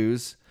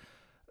non-Jews,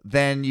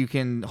 then you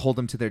can hold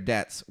them to their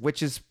debts,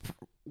 which is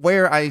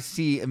where I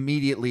see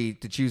immediately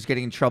the Jews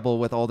getting in trouble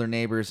with all their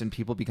neighbors and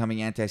people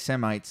becoming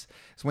anti-Semites.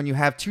 Is when you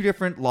have two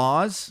different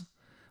laws,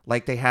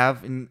 like they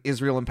have in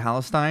Israel and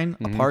Palestine,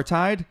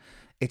 apartheid.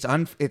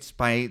 It's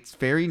by its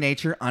very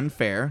nature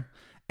unfair,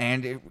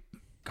 and it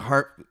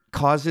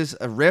causes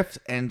a rift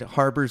and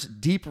harbors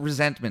deep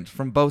resentment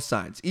from both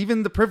sides.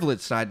 Even the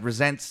privileged side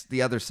resents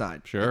the other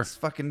side. Sure. It's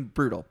fucking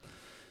brutal.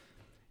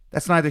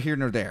 That's neither here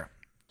nor there.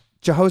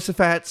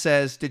 Jehoshaphat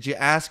says, did you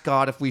ask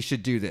God if we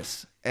should do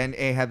this? And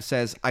Ahab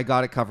says, I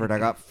got it covered. I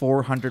got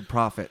 400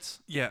 prophets.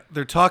 Yeah,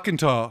 they're talking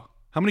to...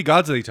 How many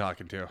gods are they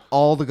talking to?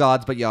 All the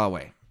gods but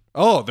Yahweh.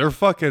 Oh,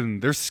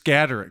 they're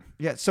scattering.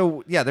 Yeah,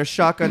 so, yeah, their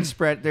shotgun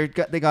spread. They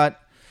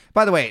got...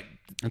 By the way,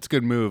 That's a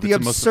good move. the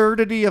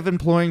absurdity of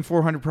employing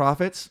 400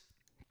 prophets.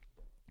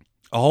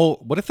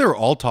 What if they were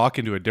all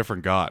talking to a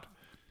different god?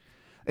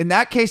 In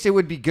that case, it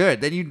would be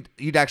good. Then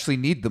you'd actually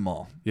need them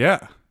all.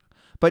 Yeah.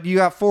 But you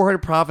got 400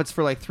 prophets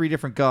for like 3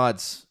 different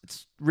gods.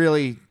 It's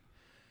really...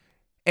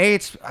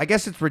 I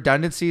guess it's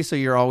redundancy, so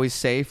you're always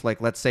safe.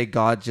 Like, let's say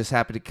God just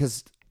happened to...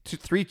 Because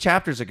 3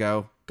 chapters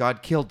ago,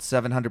 God killed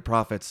 700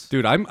 prophets.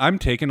 Dude, I'm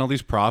taking all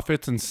these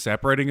prophets and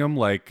separating them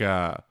like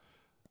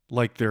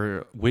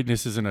they're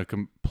witnesses in a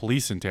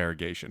police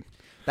interrogation.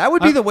 That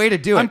would be the way to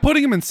do it. I'm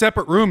putting them in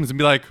separate rooms and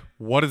be like,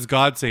 what does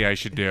God say I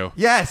should do?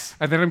 Yes.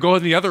 And then I'm going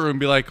in the other room and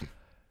be like,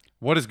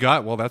 what is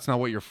God? Well, that's not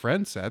what your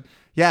friend said.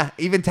 Yeah,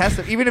 even test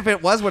it. Even if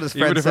it was what his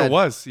friend Even if said. it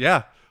was,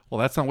 yeah. Well,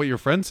 that's not what your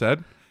friend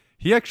said.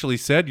 He actually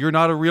said you're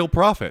not a real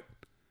prophet.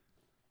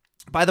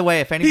 By the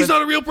way, if anybody... He's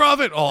not a real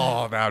prophet.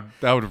 Oh,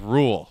 that would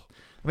rule.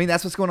 I mean,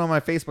 that's what's going on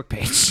my Facebook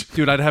page.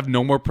 Dude, I'd have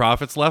no more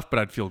prophets left, but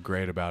I'd feel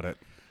great about it.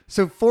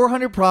 So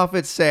 400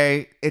 prophets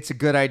say it's a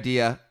good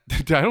idea.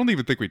 I don't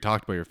even think we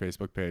talked about your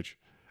Facebook page.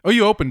 Oh,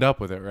 you opened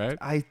up with it, right?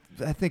 I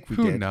think we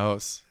Who did.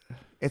 knows?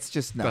 It's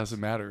just nuts. Doesn't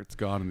matter. It's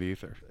gone in the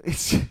ether.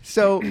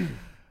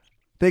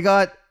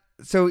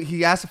 So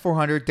he asked the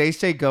 400. They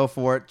say go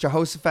for it.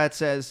 Jehoshaphat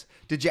says,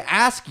 did you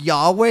ask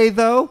Yahweh,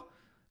 though?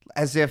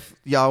 As if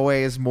Yahweh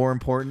is more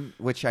important,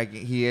 which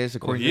he is,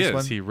 according to this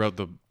one. He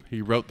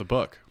wrote the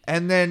book.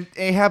 And then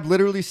Ahab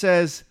literally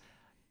says,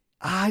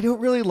 I don't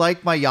really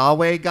like my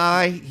Yahweh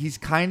guy. He's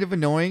kind of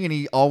annoying, and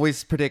he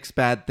always predicts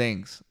bad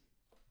things.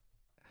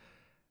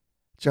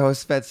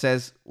 Jehoshaphat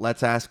says,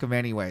 let's ask him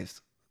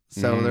anyways.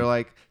 So they're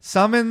like,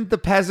 summon the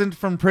peasant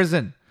from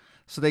prison.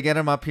 So they get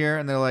him up here,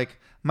 and they're like,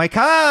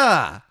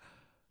 Micah,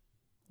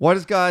 what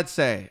does God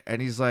say?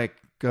 And he's like,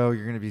 go,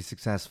 you're going to be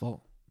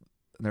successful.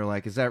 And they're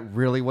like, is that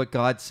really what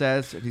God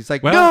says? And he's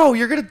like, no,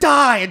 you're going to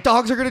die, and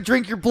dogs are going to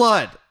drink your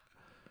blood.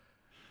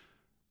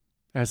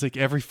 It's like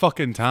every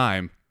fucking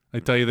time I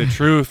tell you the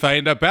truth, I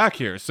end up back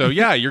here. So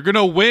yeah, you're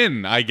gonna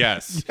win, I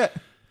guess. Yeah.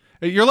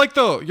 You're like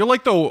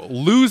the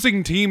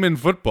losing team in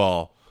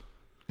football.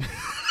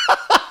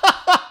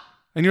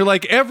 And you're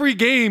like, every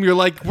game, you're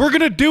like, we're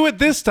going to do it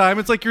this time.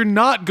 It's like, you're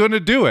not going to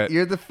do it.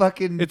 You're the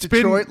fucking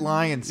Detroit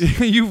Lions.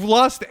 You've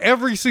lost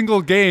every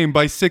single game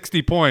by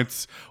 60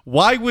 points.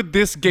 Why would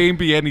this game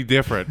be any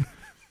different?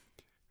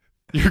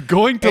 You're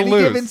going to Any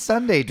lose. given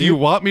Sunday, dude. Do you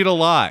want me to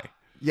lie?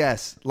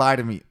 Yes, lie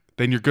to me.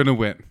 Then you're going to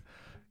win.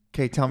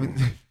 Okay, tell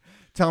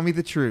me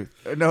the truth.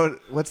 No,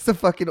 what's the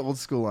fucking old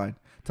school line?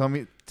 Tell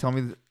me,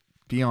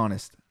 be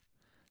honest.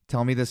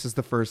 Tell me this is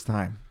the first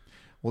time.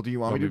 Well, do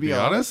you want me to be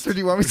honest? Or do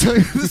you want me to tell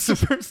you this is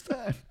the first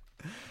time?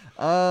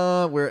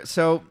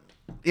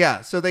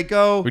 So they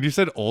go. When you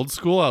said old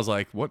school, I was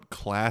like, what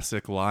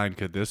classic line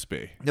could this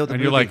be? No, the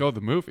and movie. You're like, oh,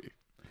 the movie.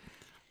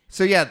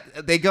 So yeah,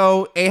 they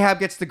go. Ahab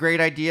gets the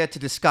great idea to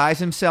disguise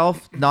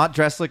himself, not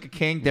dress like a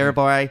king,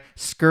 thereby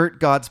skirt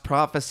God's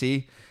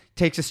prophecy.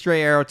 Takes a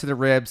stray arrow to the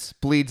ribs,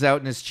 bleeds out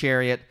in his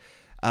chariot.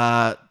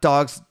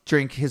 Dogs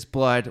drink his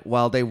blood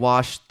while they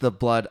wash the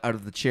blood out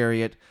of the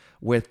chariot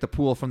with the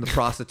pool from the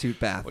prostitute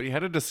bath. Well, you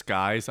had a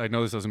disguise. I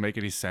know this doesn't make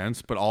any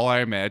sense, but all I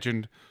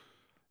imagined,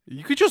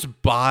 you could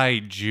just buy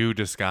Jew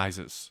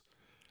disguises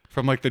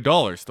from like the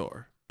dollar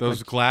store.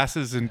 Those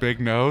glasses and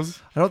big nose.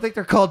 I don't think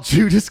they're called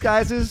Jew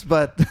disguises,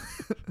 but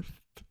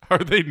Are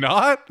they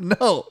not?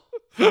 no.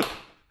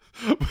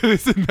 But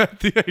isn't that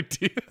the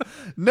idea?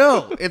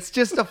 No, it's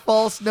just a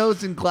false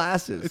nose and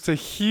glasses. It's a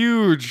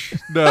huge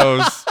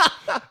nose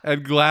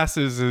and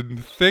glasses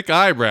and thick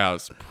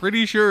eyebrows.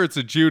 Pretty sure it's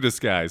a Jew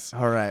disguise.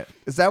 All right.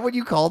 Is that what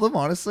you call them,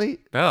 honestly?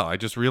 No, I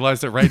just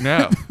realized it right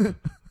now.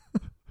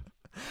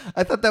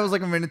 I thought that was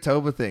like a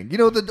Manitoba thing. You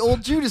know, the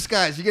old Jew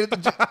disguise you get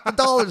at the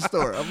dollar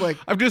store. I'm like,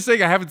 I'm just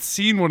saying I haven't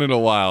seen one in a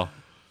while.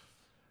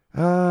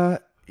 yeah,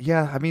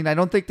 I mean, I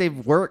don't think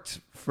they've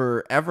worked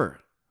forever.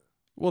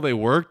 Well, they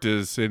worked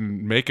as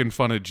in making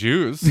fun of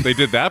Jews. They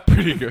did that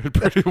pretty good,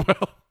 pretty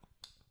well.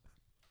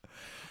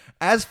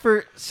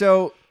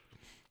 So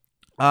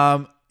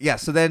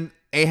then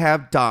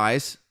Ahab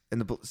dies,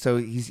 so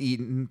he's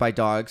eaten by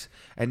dogs,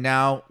 and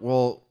now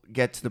we'll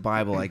get to the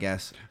Bible, I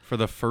guess. For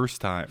the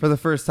first time.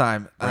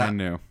 Brand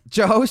new.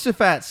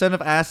 Jehoshaphat, son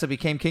of Asa,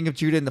 became king of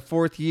Judah in the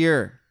 4th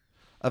year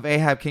of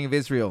Ahab, king of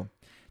Israel.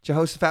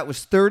 Jehoshaphat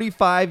was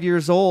 35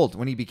 years old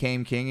when he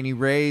became king, and he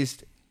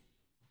reigned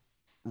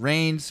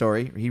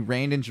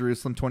in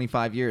Jerusalem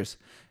 25 years.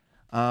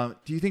 Do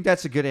you think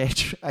that's a good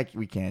age?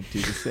 We can't do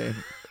the same.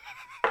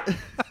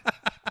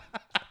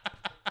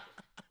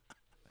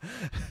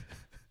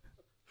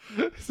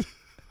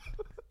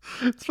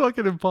 It's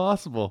fucking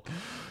impossible.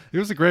 It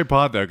was a great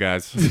pod, though,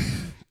 guys. It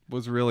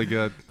was really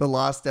good. The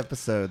lost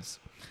episodes.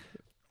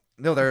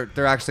 No,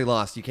 they're actually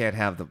lost. You can't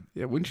have them.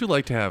 Yeah, wouldn't you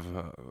like to have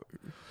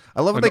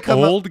I love when an they come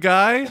old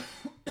guy?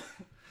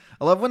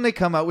 I love when they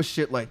come out with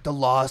shit like the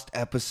lost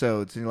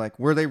episodes, and you're like,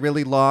 were they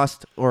really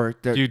lost, or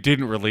You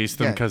didn't release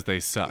them Yeah. because they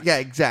suck. Yeah,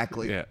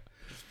 exactly. Yeah.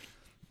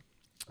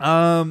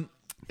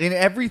 In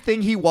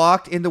everything he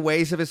walked in the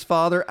ways of his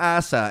father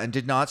Asa and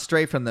did not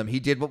stray from them. He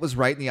did what was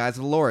right in the eyes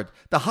of the Lord.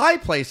 The high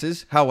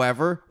places,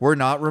 however, were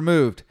not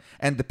removed,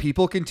 and the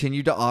people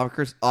continued to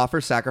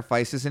offer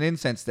sacrifices and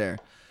incense there.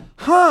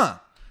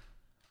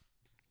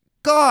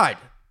 God,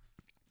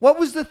 what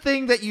was the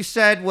thing that you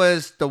said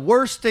was the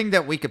worst thing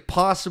that we could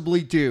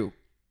possibly do?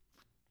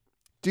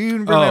 Do you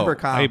remember,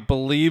 Kyle? I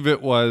believe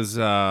it was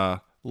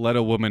let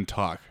a woman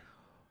talk.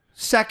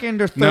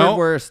 Second or third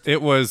worst?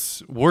 It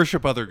was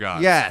worship other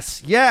gods.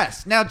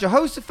 Yes. Now,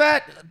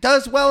 Jehoshaphat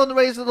does well in the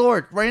ways of the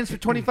Lord, reigns for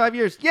 25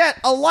 years, yet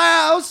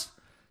allows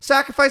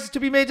sacrifices to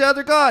be made to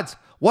other gods.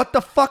 What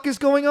the fuck is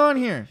going on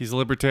here? He's a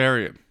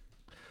libertarian.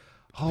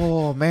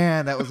 Oh,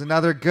 man, that was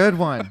another good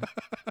one.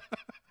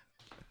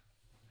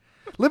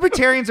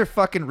 Libertarians are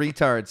fucking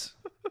retards.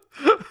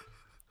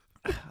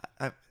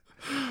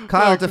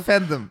 Kyle,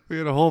 defend them. We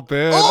had a whole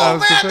bit. Oh,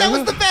 man, that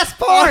was the best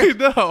part.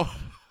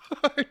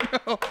 I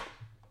know.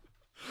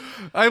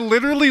 I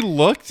literally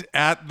looked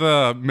at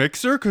the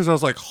mixer because I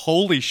was like,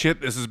 holy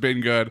shit, this has been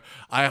good.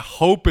 I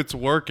hope it's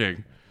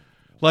working.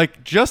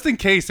 Like, just in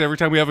case every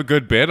time we have a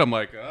good bit, I'm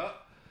like,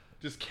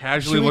 just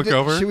casually look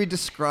over. Should we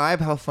describe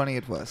how funny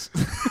it was?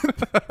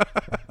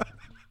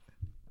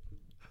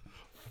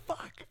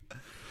 Fuck.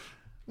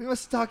 We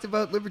must have talked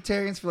about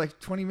libertarians for like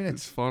 20 It's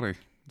minutes. funny.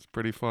 It's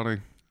pretty funny.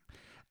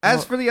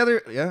 As for the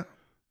other, yeah.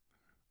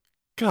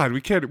 God,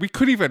 we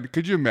couldn't even,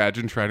 could you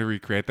imagine trying to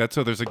recreate that?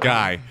 So there's a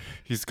guy,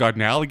 he's got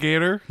an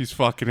alligator, he's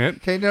fucking it.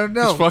 Okay, no.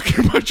 He's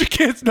fucking a bunch of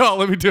kids. No,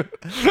 let me do it.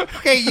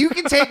 Okay, you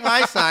can take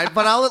my side,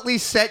 but I'll at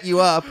least set you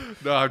up.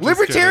 No, I'm just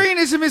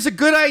Libertarianism is a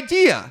good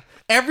idea.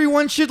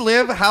 Everyone should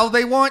live how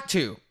they want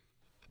to.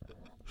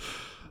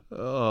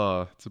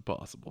 Oh, it's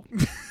impossible.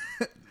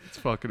 It's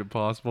fucking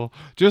impossible.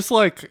 Just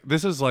like,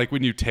 this is like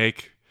when it's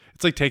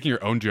like taking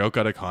your own joke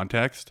out of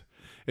context.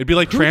 It'd be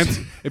like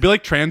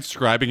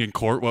transcribing in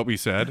court what we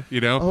said, you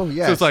know? Oh,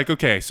 yes. So it's like,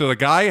 okay, so the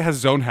guy has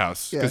his own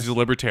house because Yes. he's a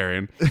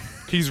libertarian.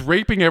 He's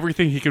raping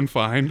everything he can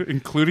find,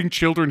 including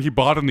children he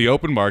bought in the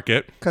open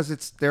market,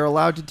 Because they're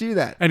allowed to do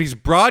that. and he's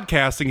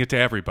broadcasting it to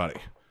everybody.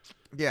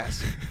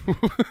 Yes.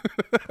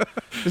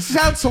 This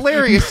sounds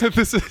hilarious.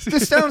 This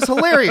This sounds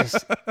hilarious.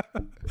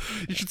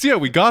 You should see how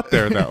we got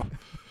there, though.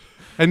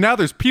 And now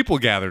there's people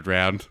gathered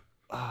round.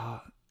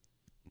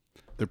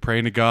 They're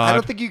praying to God. I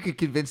don't think you could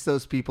convince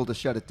those people to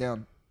shut it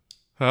down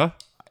Huh?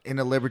 in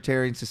a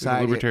libertarian In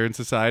society. a libertarian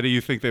society,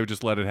 you think they would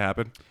just let it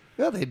happen?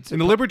 Yeah, In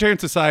a libertarian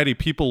society,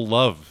 people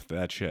love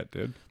that shit,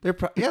 dude. they're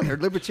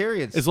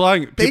libertarians. As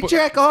long They people,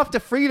 jack off to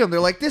freedom. They're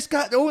like, this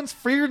guy, no one's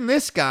freer than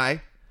this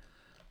guy.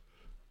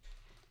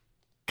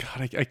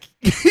 God, I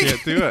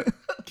can't do it.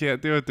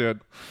 Can't do it,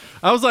 dude.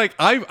 I was like,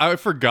 I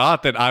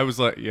forgot that I was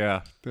like,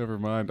 yeah, never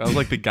mind. I was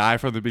like the guy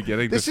from the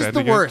beginning. This is the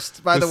defending it.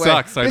 worst, by the This way.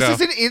 sucks, I This know.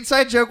 is an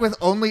inside joke with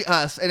only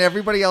us, and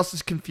everybody else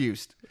is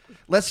confused.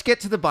 Let's get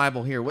to the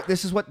Bible here.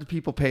 This is what the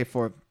people pay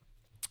for.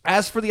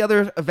 As for the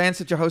other events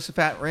of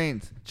Jehoshaphat's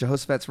reign,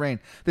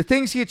 the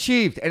things he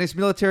achieved and his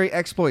military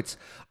exploits,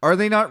 are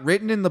they not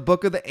written in the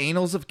book of the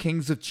annals of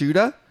kings of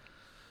Judah?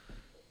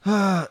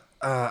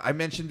 I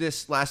mentioned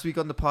this last week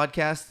on the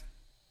podcast.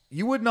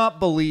 You would not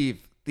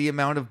believe the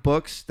amount of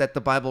books that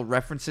the Bible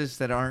references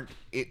that aren't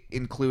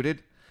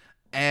included.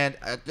 And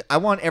I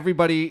want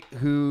everybody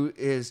who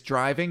is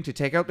driving to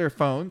take out their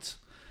phones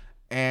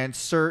and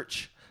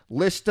search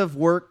list of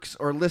works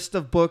or list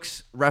of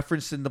books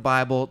referenced in the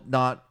Bible,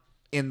 not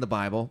in the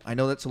Bible. I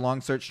know that's a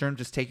long search term.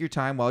 Just take your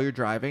time while you're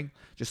driving.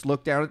 Just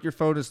look down at your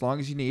phone as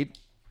long as you need.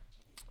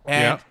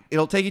 And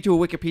it'll take you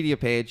to a Wikipedia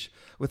page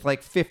with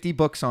like 50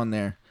 books on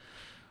there,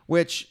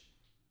 which,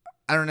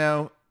 I don't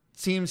know,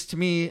 seems to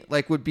me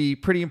like would be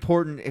pretty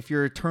important if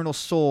your eternal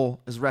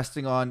soul is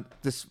resting on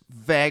this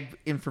vague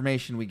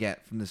information we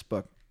get from this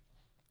book.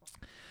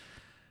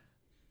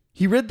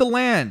 He rid the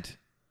land.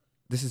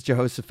 This is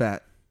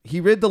Jehoshaphat. He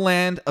rid the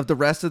land of the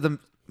rest of the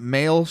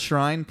male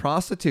shrine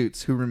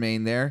prostitutes who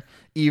remained there,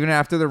 even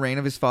after the reign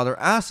of his father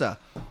Asa.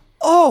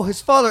 Oh,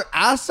 his father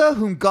Asa,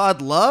 whom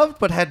God loved,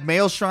 but had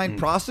male shrine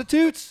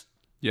prostitutes?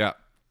 Yeah.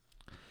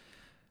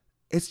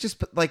 It's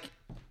just like...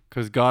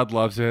 Because God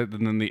loves it,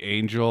 and then the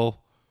angel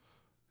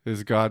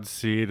is God's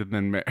seed, and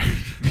then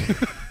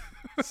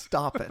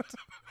Stop it.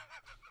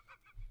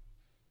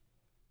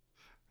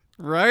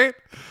 Right?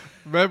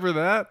 Remember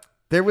that?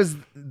 There was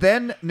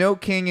then no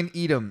king in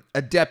Edom.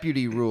 A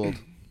deputy ruled.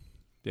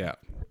 Yeah.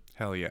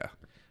 Hell yeah.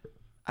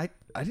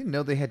 I didn't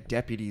know they had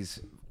deputies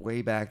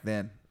way back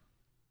then.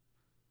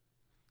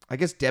 I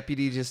guess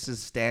deputy just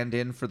is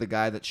stand-in for the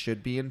guy that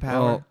should be in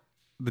power. Well,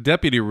 the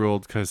deputy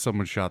ruled because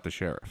someone shot the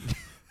sheriff.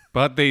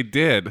 But they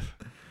did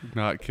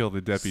not kill the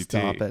deputy.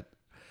 Stop it.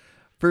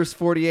 Verse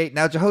 48.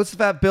 Now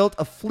Jehoshaphat built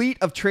a fleet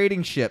of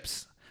trading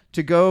ships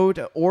to go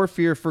to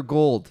Ophir for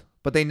gold,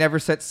 but they never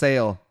set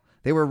sail.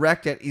 They were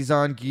wrecked at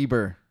Ezon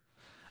Geber.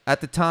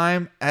 At the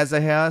time,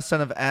 Azariah,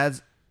 son of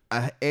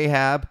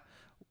Ahab,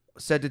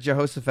 said to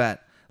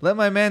Jehoshaphat, "Let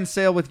my men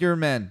sail with your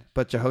men."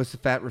 But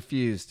Jehoshaphat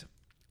refused.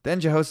 Then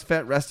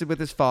Jehoshaphat rested with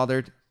his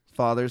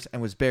fathers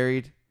and was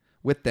buried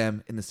with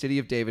them in the city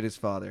of David, his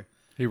father.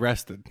 He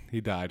rested.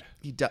 He died.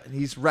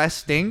 He's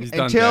resting He's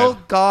done until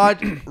dead. God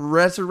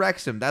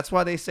resurrects him. That's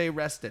why they say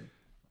rested.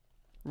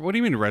 What do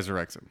you mean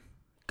resurrects him?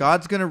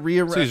 God's going to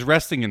resurrect. So he's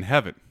resting in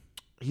heaven.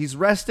 He's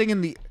resting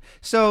in the...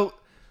 So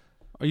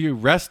Are you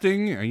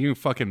resting? Are you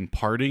fucking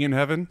partying in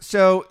heaven?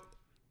 So,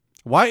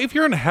 Why, if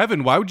you're in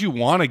heaven, why would you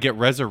want to get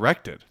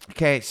resurrected?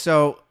 okay,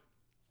 so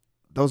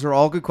those are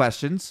all good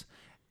questions.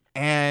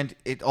 And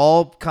it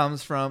all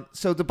comes from...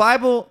 So the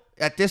Bible,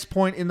 at this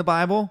point in the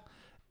Bible,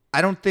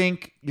 I don't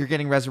think you're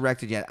getting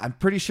resurrected yet. I'm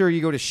pretty sure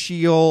you go to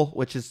Sheol,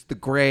 which is the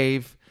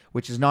grave,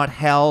 which is not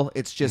hell.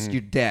 It's just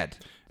you're dead.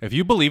 If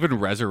you believe in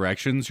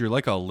resurrections, you're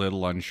like a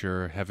little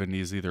unsure heaven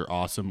is either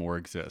awesome or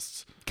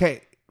exists.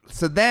 Okay,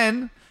 so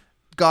then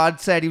God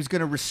said he was going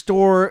to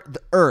restore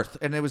the earth,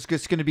 and it was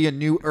just going to be a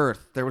new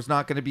earth. There was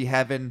not going to be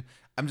heaven.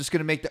 I'm just going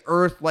to make the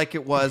earth like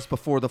it was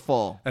before the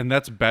fall. And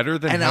that's better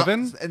than And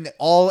heaven? and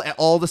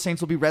all the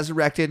saints will be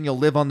resurrected, and you'll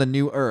live on the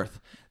new earth.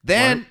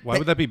 Then Why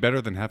would that be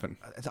better than heaven?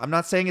 I'm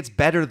not saying it's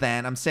better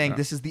than. I'm saying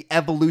this is the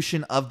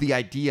evolution of the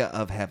idea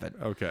of heaven.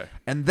 Okay.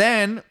 And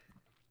then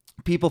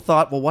people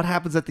thought, well, what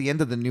happens at the end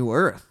of the new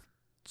earth?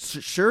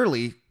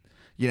 Surely,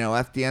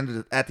 at the end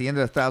of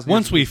 1,000 years.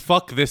 Once we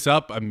fuck this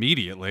up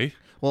immediately.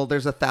 Well,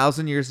 there's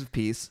 1,000 years of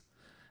peace,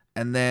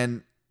 and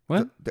then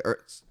What? the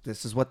earth.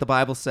 This is what the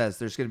Bible says.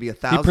 There's going to be He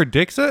 1,000.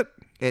 predicts it?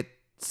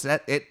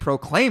 It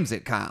proclaims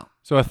it, Kyle.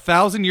 So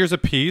 1,000 years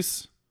of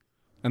peace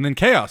and then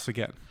chaos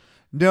again.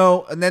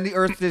 No, and then the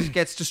earth just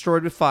gets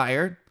destroyed with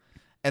fire,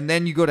 and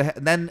then you go to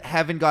then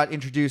heaven got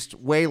introduced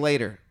way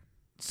later.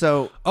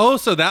 So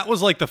So that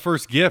was like the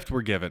first gift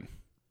we're given.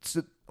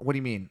 what do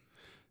you mean?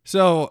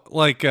 So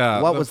like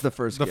What was the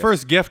first The gift?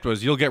 first gift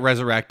was you'll get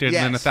resurrected and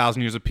then Yes.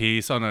 1,000 years of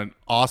peace on an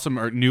awesome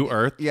new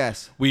earth.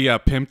 Yes. We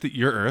pimped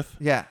your earth.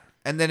 Yeah.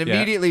 And then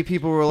immediately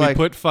people were We like,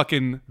 put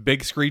fucking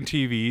big screen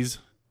TVs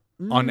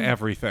on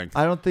everything.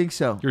 I don't think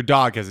so. Your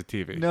dog has a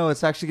TV. No,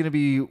 it's actually going to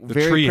be the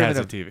very tree primitive.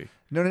 has a TV.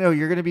 No.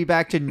 You're going to be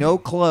back to no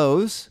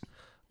clothes,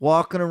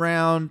 walking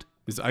around,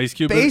 Is Ice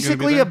Cube gonna be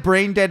basically there? a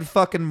brain dead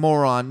fucking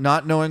moron,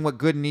 not knowing what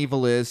good and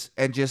evil is,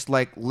 and just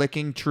like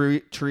licking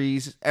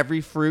trees, every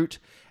fruit,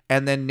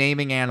 and then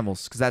naming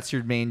animals because that's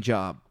your main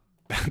job.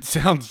 That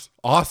sounds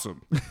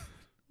awesome.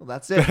 Well,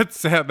 that's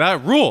it.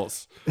 That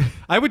rules.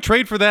 I would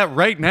trade for that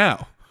right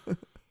now.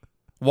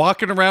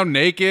 Walking around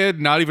naked,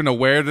 not even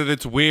aware that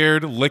it's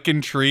weird,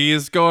 licking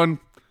trees, going,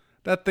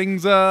 that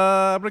thing's,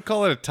 I'm going to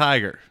call it a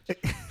tiger.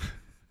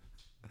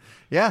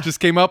 Yeah. Just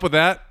came up with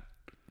that.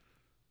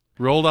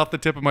 Rolled off the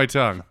tip of my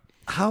tongue.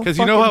 Because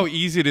you know how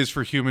easy it is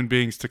for human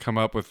beings to come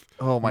up with.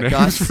 Oh my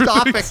God!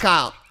 Stop it,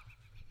 Kyle.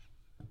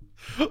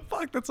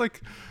 Fuck, it's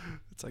like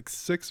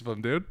 6 of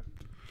them, dude.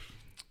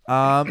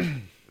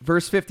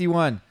 Verse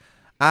 51.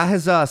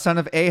 Ahazah, son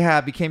of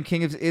Ahab, became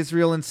king of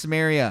Israel and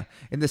Samaria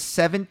in the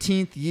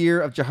 17th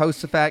year of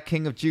Jehoshaphat,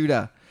 king of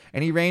Judah.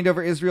 And he reigned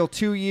over Israel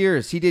 2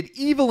 years. He did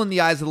evil in the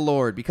eyes of the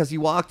Lord because he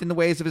walked in the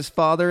ways of his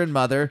father and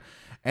mother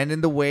and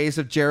in the ways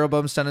of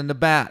Jeroboam, son of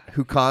Nebat,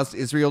 who caused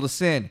Israel to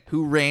sin,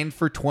 who reigned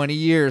for 20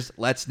 years.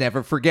 Let's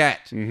never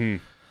forget. Mm-hmm.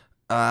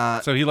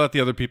 So he let the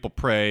other people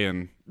pray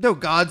and... No,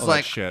 God's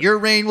like, your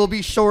reign will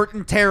be short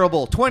and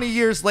terrible. 20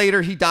 years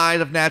later, he died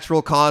of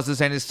natural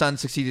causes and his son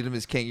succeeded him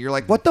as king. You're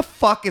like, what the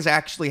fuck is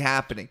actually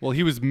happening? Well,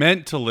 he was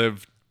meant to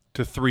live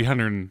to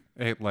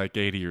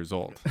 380 years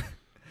old.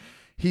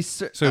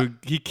 So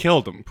he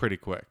killed him pretty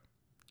quick.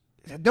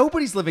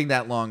 Nobody's living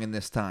that long in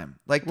this time.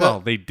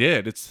 Well, they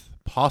did. It's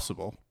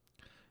possible.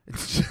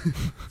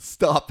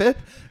 Stop it.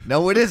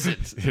 No, it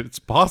isn't. It's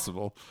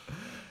possible.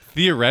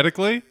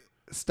 Theoretically.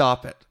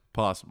 Stop it.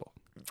 Possible.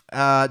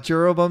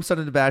 Jeroboam, son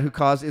of Nebat, who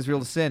caused Israel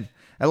to sin.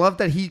 I love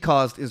that he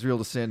caused Israel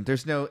to sin.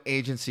 There's no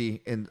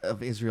agency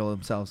of Israel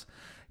themselves.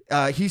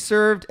 He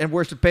served and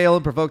worshipped Baal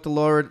and provoked the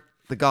Lord,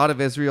 the God of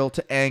Israel,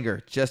 to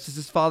anger, just as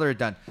his father had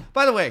done.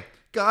 By the way,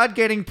 God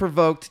getting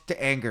provoked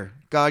to anger.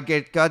 God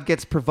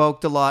gets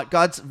provoked a lot.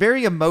 God's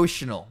very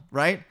emotional,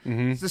 right?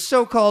 Mm-hmm. It's the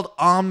so-called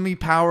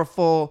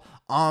omnipowerful,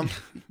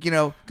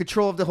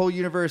 control of the whole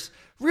universe.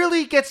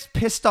 Really gets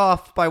pissed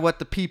off by what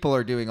the people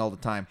are doing all the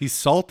time. He's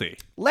salty.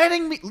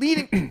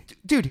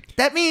 Dude,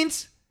 that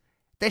means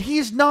that he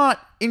is not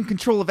in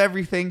control of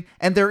everything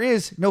and there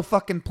is no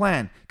fucking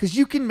plan because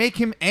you can make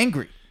him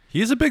angry.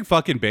 He's a big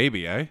fucking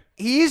baby, eh?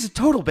 He is a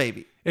total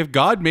baby. If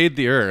God made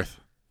the earth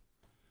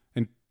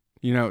and,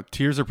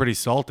 tears are pretty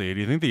salty,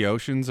 do you think the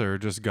oceans are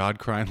just God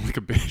crying like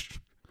a bitch?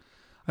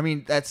 I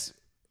mean, that's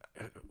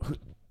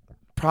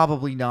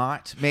probably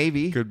not.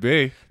 Maybe. Could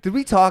be. Did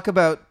we talk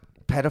about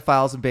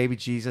pedophiles and baby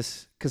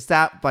Jesus? Because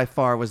that by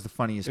far was the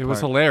funniest part. It was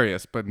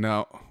hilarious, but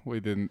no, we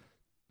didn't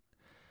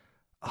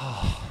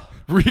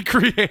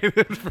recreate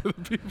it for the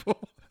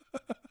people.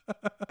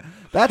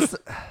 That's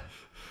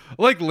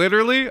like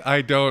literally,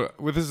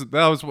 that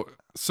was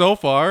so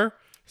far,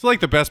 it's like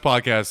the best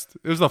podcast.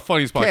 It was the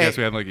funniest podcast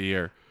we had in like a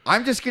year.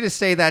 I'm just going to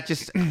say that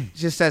just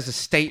as a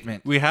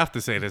statement. We have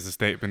to say it as a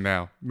statement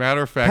now.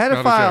 Matter of fact,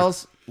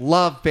 pedophiles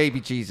love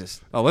baby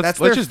Jesus. Oh, that's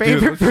their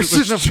favorite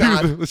version of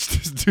God. Let's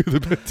just do the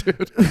bit,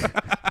 dude.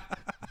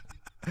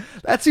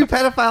 That's who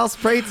pedophiles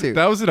pray to.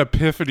 That was an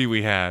epiphany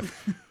we had.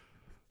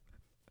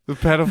 The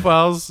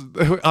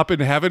pedophiles up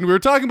in heaven. We were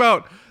talking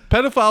about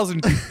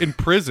pedophiles in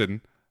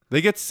prison.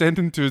 They get sent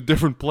into a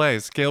different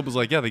place. Caleb was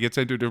like, yeah, they get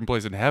sent to a different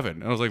place in heaven.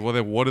 And I was like, well,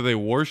 then what do they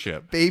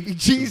worship? Baby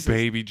Jesus.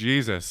 Baby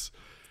Jesus.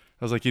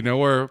 I was like,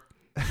 where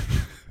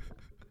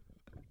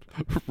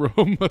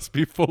Rome must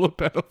be full of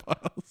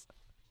pedophiles.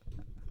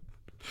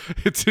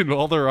 It's in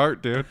all their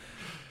art, dude.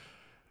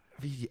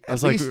 I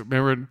was like,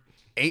 remember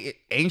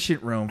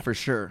ancient Rome for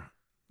sure.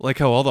 Like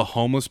how all the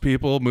homeless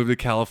people move to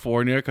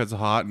California because it's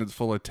hot and it's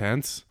full of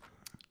tents.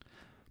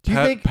 Do you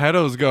think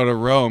pedos go to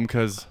Rome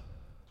because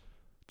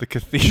the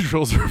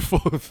cathedrals are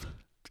full of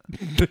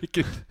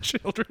naked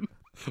children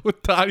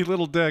with tiny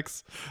little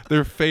dicks,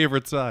 their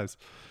favorite size?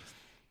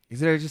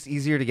 Is it just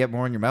easier to get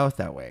more in your mouth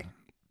that way?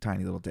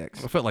 Tiny little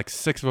dicks. I felt like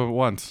 6 of them at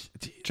once.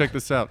 Check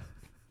this out.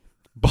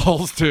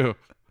 Balls too.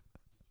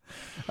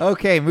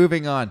 Okay,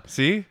 moving on.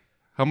 See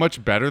how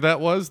much better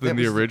that was than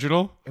the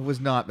original? It was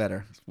not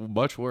better. It's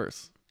much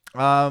worse.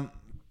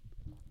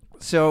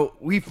 So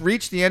we've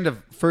reached the end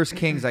of First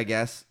Kings, I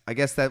guess. I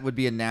guess that would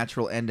be a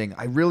natural ending.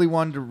 I really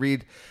wanted to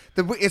read.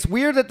 It's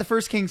weird that the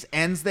First Kings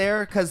ends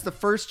there because the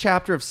first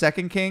chapter of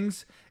Second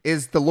Kings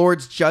is the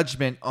Lord's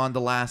judgment on the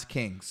last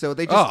king. So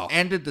they just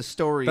ended the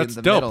story in the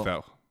middle. That's dope,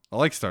 though. I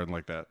like starting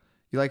like that.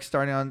 You like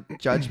starting on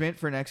judgment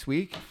for next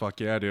week?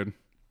 Fuck yeah, dude.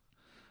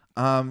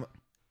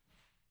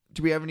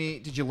 Do we have any?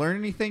 Did you learn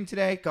anything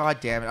today? God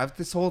damn it!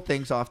 This whole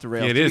thing's off the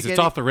rails. Yeah, it is. It's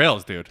off the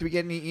rails, dude. Did we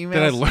get any emails?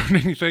 Did I learn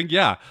anything?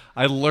 Yeah.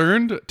 I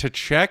learned to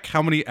check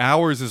how many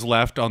hours is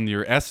left on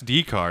your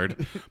SD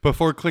card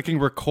before clicking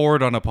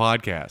record on a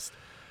podcast.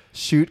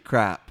 Shoot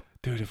crap.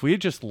 Dude, if we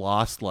had just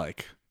lost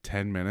like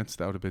 10 minutes,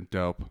 that would have been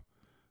dope.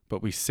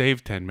 But we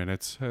saved 10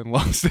 minutes and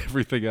lost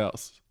everything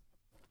else.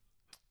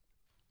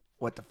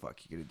 What the fuck are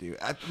you going to do?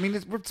 I mean,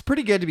 it's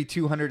pretty good to be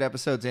 200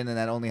 episodes in and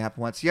that only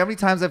happened once. You know how many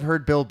times I've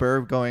heard Bill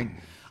Burr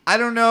going, I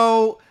don't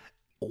know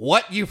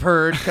what you've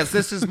heard because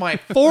this is my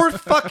 4th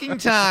fucking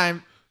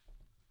time.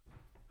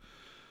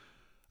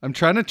 I'm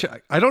trying to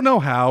check. I don't know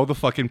how the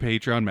fucking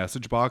Patreon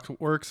message box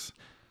works.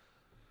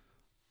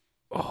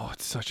 Oh,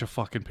 it's such a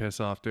fucking piss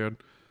off, dude.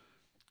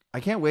 I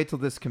can't wait till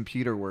this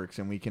computer works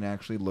and we can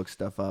actually look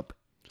stuff up.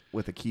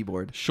 with a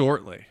keyboard.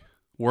 Shortly.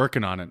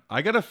 Working on it.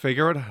 I got to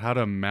figure out how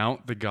to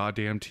mount the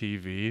goddamn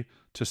TV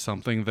to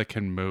something that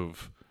can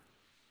move.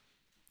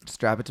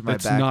 Strap it to my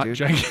That's back, not dude.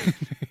 gigantic.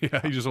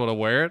 Yeah, you just want to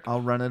wear it?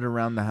 I'll run it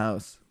around the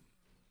house.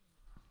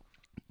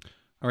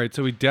 All right,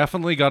 so we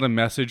definitely got a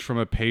message from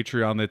a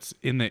Patreon that's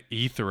in the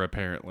ether,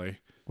 apparently.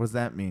 What does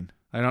that mean?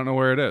 I don't know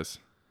where it is.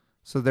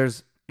 So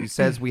it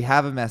says we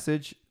have a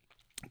message.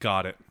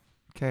 Got it.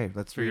 Okay,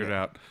 let's Figured read it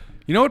out.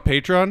 You know what,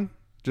 Patreon?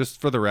 Just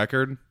for the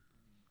record,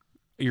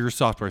 your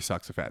software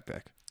sucks a fat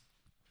dick.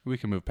 We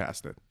can move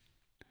past it.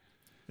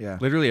 Yeah.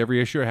 Literally every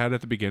issue I had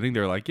at the beginning,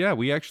 they're like, yeah,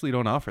 we actually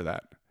don't offer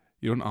that.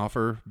 You don't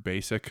offer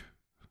basic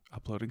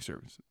uploading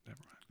services. Never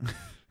mind.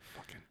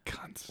 Fucking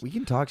cunts. We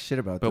can talk shit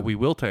about But them. we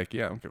will take,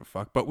 I don't give a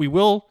fuck. But we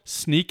will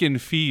sneak in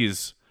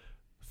fees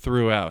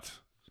throughout.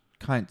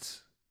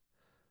 Cunts.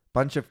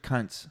 Bunch of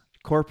cunts.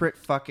 Corporate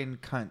fucking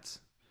cunts.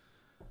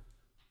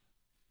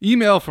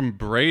 Email from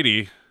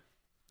Brady.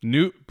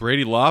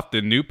 Brady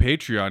Lofton, new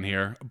Patreon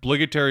here.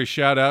 Obligatory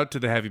shout out to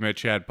the Have You Met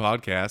Chad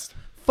podcast.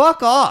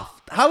 Fuck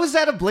off. How is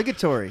that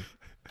obligatory?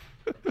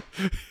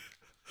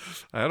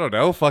 I don't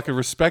know. Fucking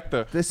respect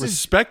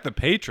the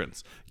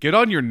patrons. Get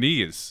on your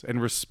knees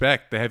and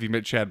respect the Have You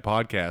Met Chad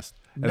podcast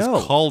as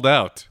No. called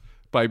out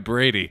by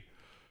Brady.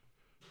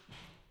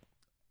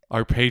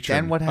 Our patron.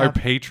 Then what Our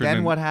happened? patron. Then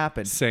and what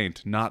happened?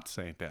 Saint, not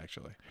saint,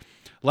 actually.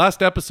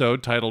 Last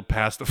episode titled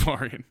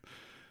Pastafarian.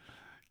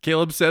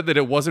 Caleb said that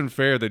it wasn't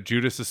fair that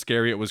Judas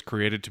Iscariot was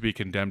created to be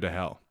condemned to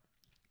hell.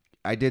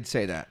 I did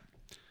say that.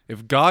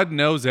 If God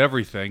knows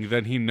everything,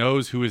 then he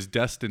knows who is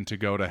destined to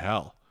go to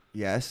hell.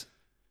 Yes.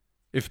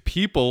 If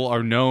people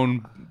are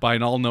known by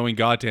an all-knowing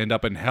God to end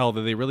up in hell,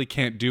 then they really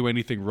can't do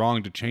anything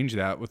wrong to change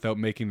that without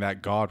making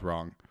that God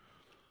wrong.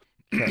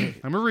 Okay.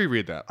 I'm going to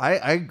reread that.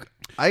 I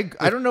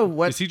don't know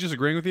what. Is he just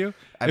agreeing with you?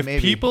 If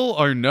Maybe. people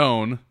are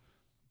known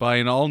by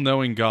an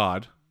all-knowing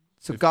God,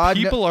 So if God.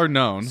 people are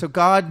known So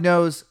God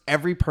knows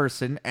every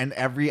person and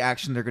every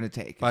action they're going to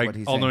take. Is by what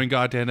he's all-knowing saying.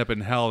 God to end up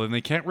in hell, then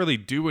they can't really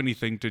do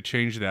anything to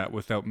change that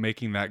without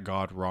making that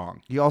God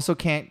wrong. You also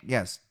can't.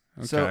 Yes.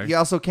 So Okay. you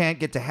also can't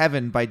get to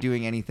heaven by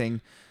doing anything.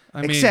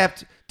 I mean-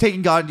 Except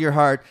taking God into your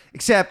heart.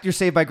 Except you're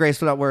saved by grace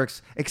without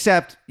works.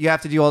 Except you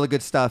have to do all the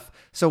good stuff.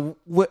 So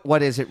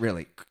what is it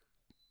really?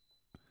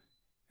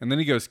 And then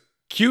he goes,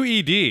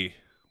 QED.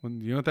 You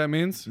know what that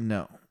means?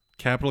 No.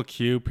 Capital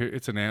Q.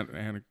 It's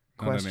an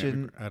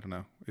Question. I don't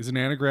know. Is an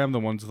anagram the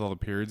ones with all the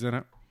periods in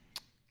it?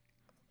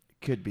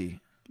 Could be.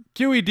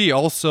 QED.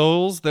 All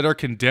souls that are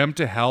condemned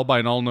to hell by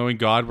an all-knowing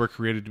God were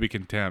created to be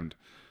condemned.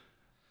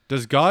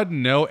 Does God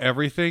know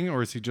everything,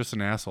 or is he just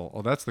an asshole?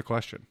 Oh, that's the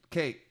question.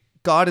 Okay.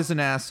 God is an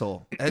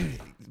asshole. And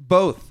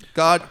both.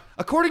 God,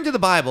 according to the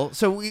Bible,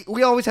 so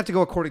we always have to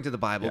go according to the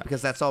Bible Yeah.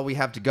 because that's all we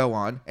have to go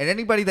on. And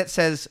anybody that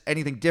says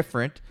anything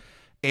different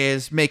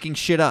is making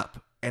shit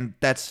up. And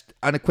that's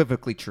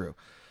unequivocally true.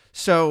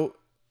 So,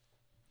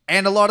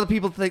 and a lot of the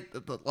people think,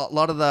 a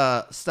lot of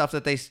the stuff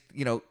that they,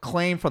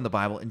 claim from the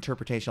Bible,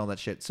 interpretation, all that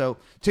shit. So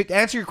to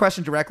answer your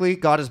question directly,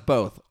 God is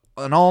both.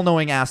 An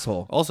all-knowing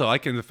asshole. Also, I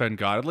can defend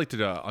God. I'd like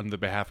to, on the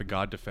behalf of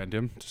God, defend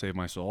him to save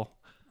my soul.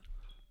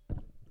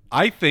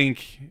 I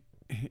think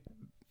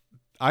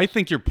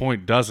your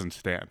point doesn't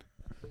stand.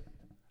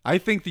 I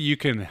think that you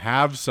can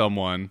have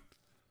someone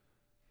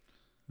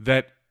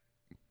that...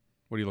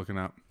 What are you looking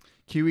at?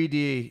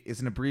 QED is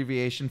an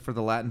abbreviation for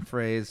the Latin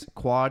phrase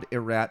quod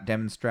erat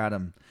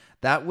demonstratum,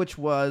 that which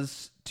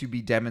was to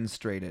be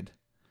demonstrated.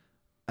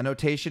 A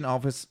notation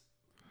office.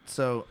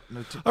 So,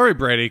 All right,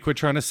 Brady, quit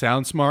trying to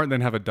sound smart and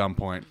then have a dumb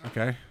point,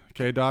 okay?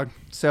 Okay, dog?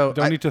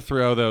 Don't need to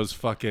throw those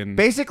fucking...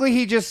 Basically,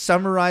 he just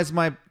summarized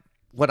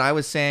what I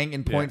was saying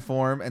in point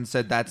form and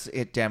said that's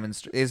it.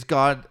 Is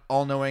God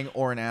all-knowing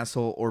or an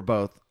asshole or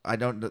both? I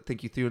don't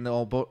think you threw in the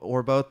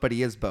or both, but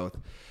he is both.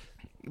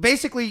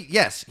 Basically,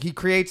 yes, he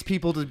creates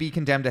people to be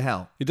condemned to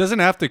hell. He doesn't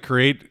have to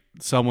create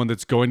someone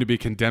that's going to be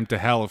condemned to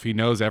hell if he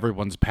knows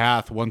everyone's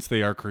path once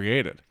they are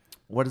created.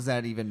 What does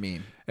that even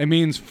mean? It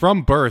means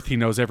from birth, he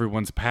knows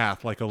everyone's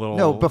path like a little...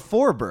 No,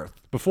 before birth.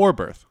 Before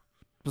birth.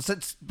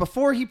 Since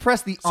before he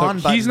pressed the So on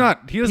button, he's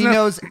not- he doesn't have-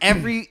 knows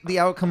the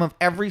outcome of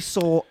every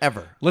soul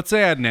ever. Let's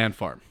say I had an ant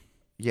farm,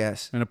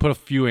 Yes. and I put a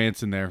few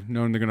ants in there,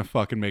 knowing they're going to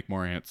fucking make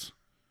more ants.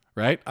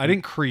 Right? I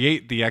didn't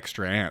create the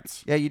extra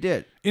ants. Yeah, you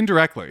did.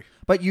 Indirectly.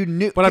 But you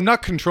knew. But I'm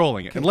not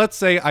controlling it. And let's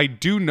say I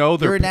do know Your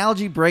their...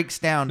 analogy breaks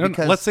down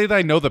because. let's say that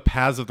I know the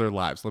paths of their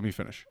lives. Let me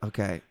finish.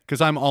 Okay.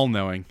 Because I'm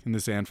all-knowing in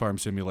this ant farm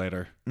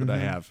simulator that I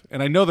Mm-hmm. have.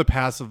 And I know the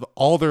paths of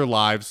all their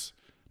lives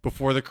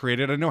before they're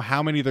created. I know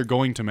how many they're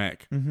going to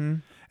make. Mm-hmm.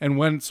 And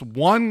when it's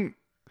one,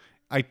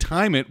 I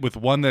time it with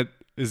one that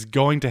is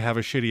going to have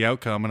a shitty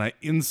outcome, and I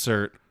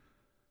insert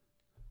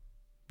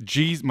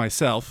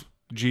myself,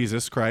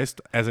 Jesus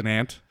Christ, as an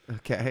ant.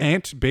 Okay.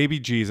 Ant, baby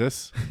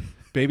Jesus.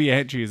 Baby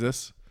ant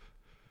Jesus.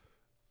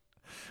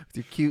 With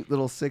your cute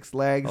little 6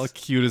 legs, All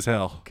cute as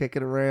hell.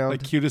 kicking around.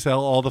 Like cute as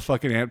hell. All the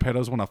fucking ant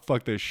pedos want to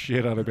fuck the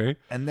shit out of me.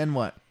 And then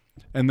what?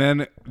 And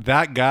then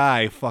that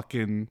guy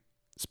fucking...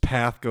 his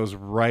path goes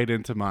right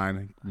into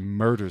mine and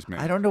murders me.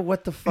 I don't know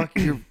what the fuck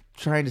you're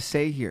trying to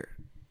say here.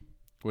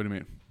 What do you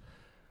mean?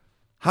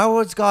 How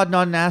is God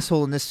not an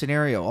asshole in this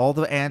scenario? All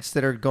the ants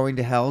that are going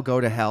to hell go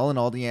to hell, and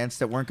all the ants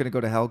that weren't going to go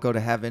to hell go to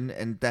heaven,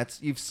 and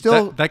you've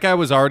still... That guy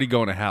was already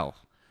going to hell.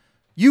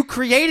 You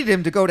created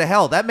him to go to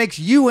hell. That makes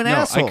you an No,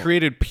 asshole. I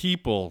created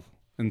people,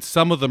 and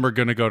some of them are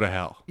going to go to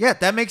hell. Yeah,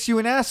 that makes you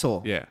an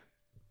asshole. Yeah.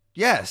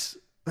 Yes.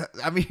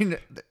 I mean,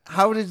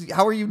 how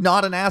are you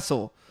not an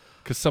asshole?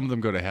 Because some of them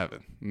go to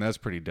heaven, and that's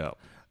pretty dope.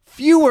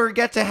 Fewer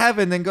get to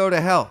heaven than go to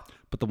hell.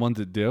 But the ones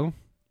that do,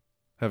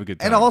 have a good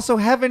time. And also,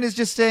 heaven is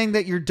just saying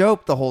that you're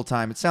dope the whole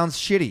time. It sounds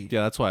shitty.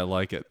 Yeah, that's why I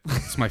like it.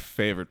 It's my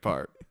favorite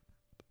part.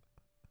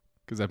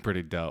 Because I'm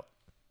pretty dope.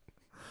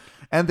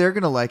 And they're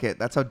going to like it.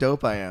 That's how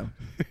dope I am.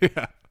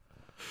 Yeah.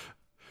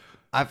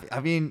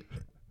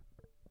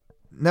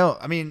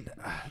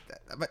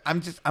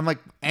 I'm like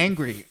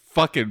angry.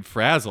 Fucking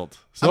frazzled.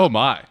 So am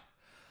I.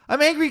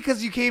 I'm angry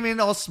because you came in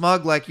all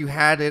smug like you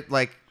had it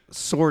like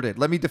sorted.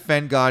 Let me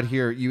defend God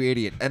here, you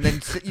idiot. And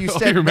then you Oh,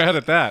 said you're mad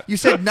at that. You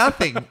said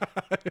nothing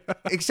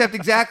except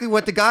exactly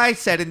what the guy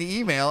said in the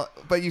email.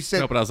 But you said,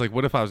 No, but I was like,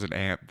 what if I was an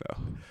ant, though?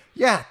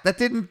 yeah, that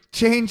didn't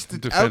change the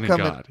Defending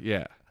outcome God.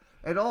 Yeah.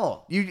 at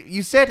all.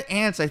 You said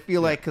ants, I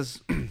feel like,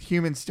 because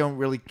humans don't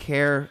really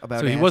care about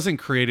So ants. he wasn't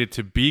created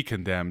to be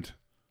condemned.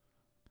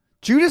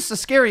 Judas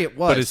Iscariot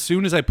was. But as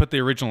soon as I put the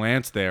original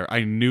ants there,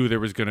 I knew there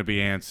was going to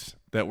be ants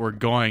that were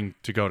going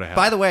to go to hell.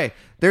 By the way,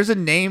 there's a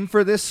name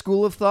for this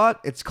school of thought.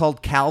 It's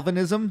called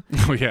Calvinism.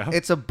 Oh, yeah?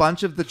 It's a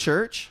bunch of the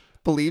church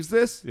believes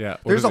this. Yeah.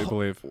 What do they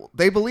believe?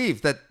 They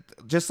believe that,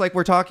 just like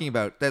we're talking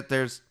about, that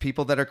there's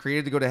people that are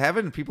created to go to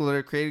heaven and people that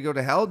are created to go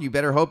to hell. You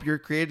better hope you're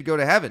created to go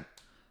to heaven.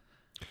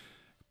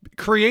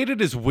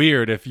 Created is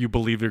weird if you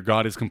believe your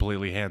God is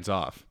completely hands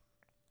off.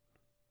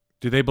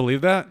 Do they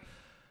believe that?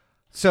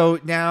 So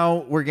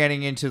now we're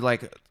getting into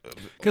like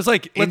Because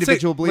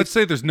individual beliefs. let's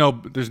say there's no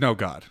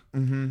God,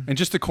 and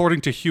just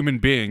according to human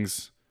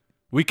beings,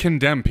 we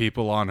condemn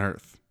people on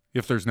earth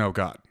if there's no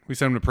God. We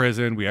send them to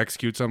prison, we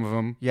execute some of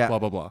them, Yeah. blah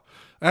blah blah.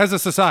 As a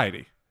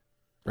society,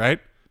 right?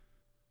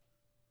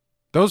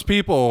 Those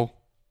people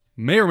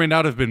may or may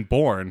not have been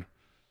born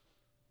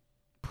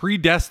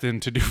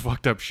predestined to do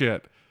fucked up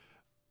shit,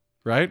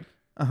 right?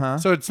 Uh-huh.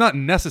 So it's not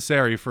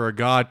necessary for a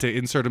God to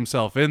insert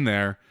himself in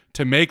there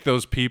to make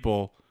those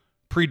people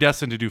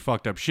predestined to do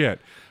fucked up shit.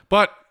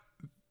 But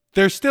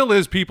there still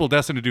is people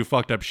destined to do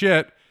fucked up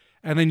shit,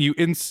 and then you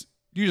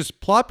just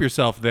plop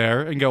yourself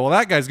there and go, well,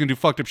 that guy's going to do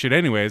fucked up shit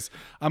anyways.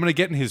 I'm going to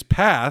get in his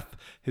path,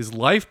 his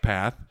life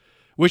path,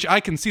 which I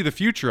can see the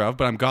future of,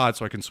 but I'm God,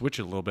 so I can switch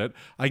it a little bit.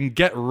 I can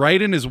get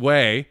right in his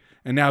way,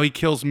 and now he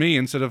kills me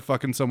instead of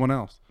fucking someone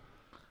else.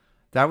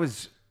 That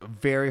was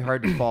very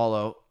hard to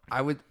follow.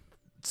 I would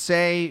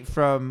say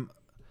from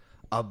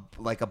a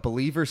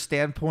believer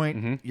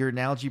standpoint, your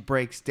analogy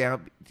breaks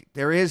down.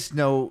 There is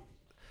no,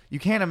 you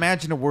can't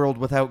imagine a world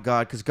without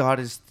God because God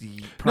is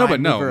the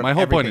prime mover of my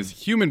whole point everything.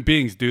 is human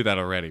beings do that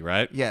already,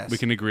 right? Yes. We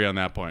can agree on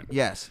that point.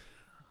 Yes.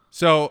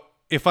 So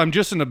if I'm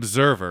just an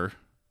observer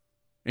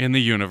in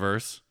the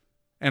universe,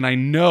 and I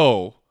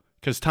know,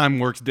 because time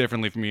works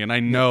differently for me, and I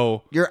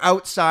know You're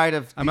outside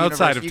of the I'm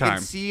outside universe. of You time.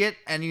 can see it,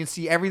 and you can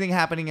see everything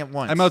happening at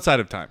once. I'm outside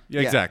of time.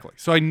 Yeah, Yeah. exactly.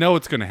 So I know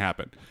it's going to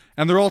happen.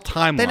 And they're all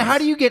timelines. Then how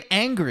do you get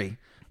angry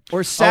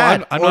or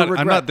sad I'm or not, regret?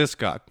 I'm not this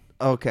God.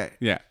 Okay.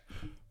 Yeah.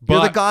 You're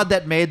But, the God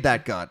that made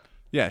that God.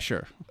 Yeah,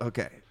 sure.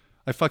 Okay.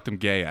 I fucked him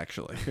gay,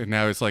 actually. And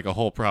now it's like a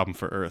whole problem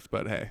for Earth.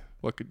 But hey,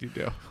 what could you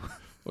do?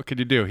 What could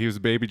you do? He was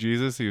baby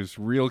Jesus. He was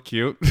real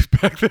cute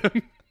back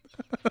then.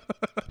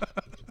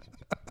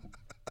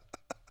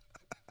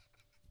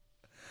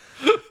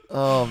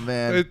 Oh,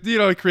 man.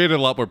 It created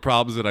a lot more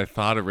problems than I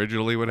thought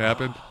originally would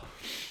happen.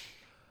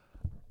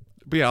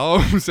 But yeah, all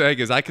I'm saying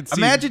is I could see.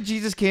 Imagine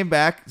Jesus came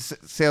back,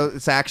 so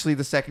it's actually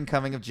the second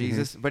coming of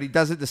Jesus, but he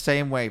does it the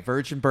same way,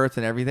 virgin birth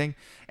and everything.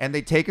 And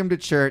they take him to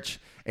church,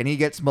 and he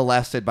gets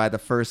molested by the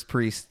first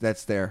priest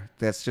that's there.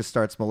 That just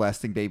starts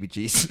molesting baby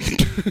Jesus.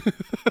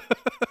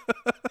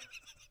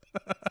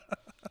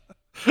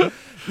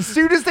 As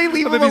soon as they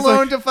leave him then he's alone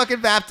like- to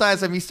fucking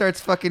baptize him, he starts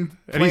fucking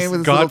And playing with his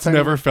little God's tiny-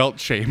 never felt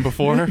shame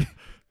before.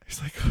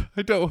 He's like,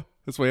 I don't.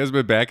 That's why he hasn't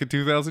been back in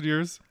 2,000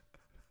 years.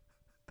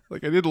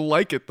 Like, I didn't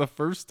like it the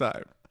first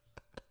time.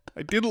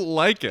 I didn't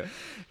like it.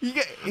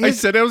 I His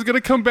said I was going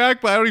to come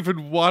back, but I don't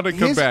even want to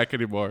come his- back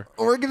anymore.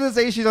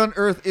 organization on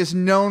Earth is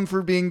known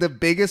for being the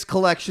biggest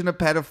collection of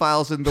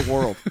pedophiles in the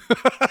world.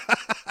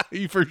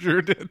 He for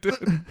sure did.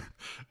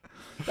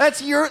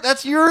 That's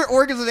your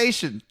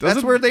organization.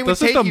 That's where they would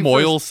doesn't take the you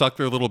Moyles first. suck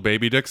their little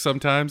baby dicks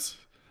sometimes?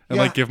 And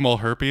Yeah. like give them all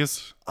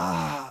herpes?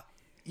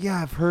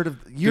 Yeah, I've heard of.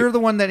 You're the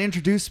one that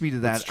introduced me to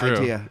that It's true.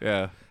 idea,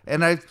 Yeah.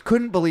 and I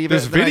couldn't believe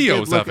There's it. Then I did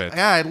videos look- of it.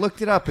 Yeah, I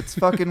looked it up. It's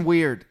fucking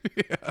weird.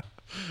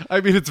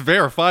 I mean, it's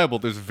verifiable.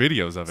 There's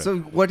videos of it. So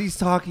what he's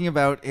talking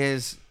about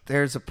is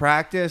there's a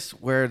practice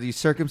where you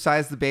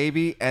circumcise the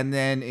baby, and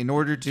then in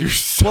order to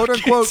suck quote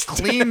unquote its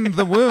clean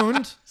the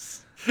wound,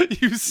 you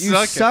you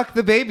suck. suck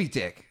the baby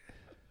dick.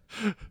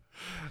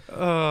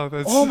 Oh,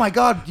 that's. Oh my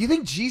God! Do you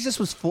think Jesus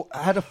was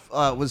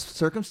was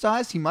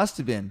circumcised? He must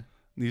have been.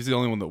 He's the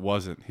only one that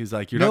wasn't. He's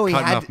like, you're No, not he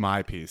cutting had off to-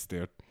 my piece,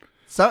 dude.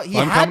 So he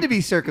I'm had com- to be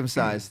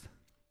circumcised.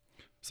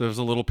 So there's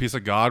a little piece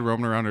of God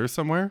roaming around Earth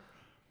somewhere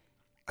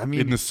I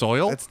mean, in the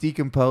soil. that's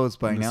decomposed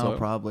by In the now, soil?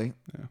 probably.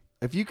 Yeah.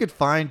 If you could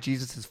find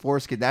Jesus'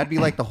 foreskin, that'd be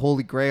like the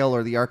Holy Grail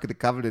or the Ark of the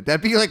Covenant.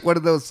 That'd be like one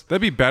of those.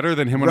 That'd be better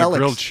than him on a Relics.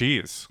 grilled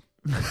cheese.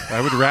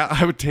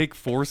 I would take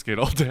foreskin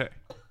all day.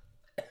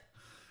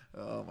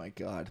 Oh my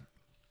God.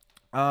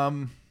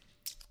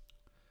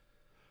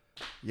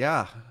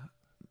 Yeah,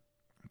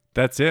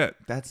 That's it.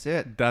 that's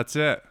it. That's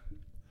it.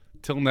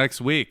 Till next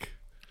week.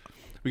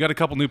 We got a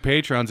couple new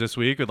patrons this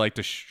week. We'd like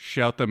to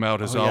shout them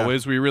out as Oh, yeah.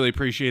 always. We really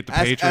appreciate the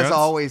As patrons.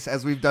 always,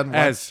 as we've done once.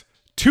 As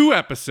 2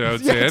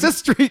 episodes Yeah, in. it's a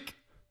streak.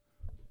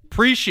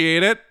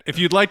 Appreciate it. If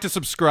you'd like to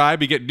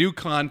subscribe, you get new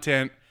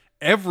content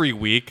every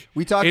week.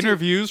 We talked to-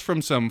 interviews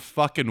from some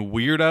fucking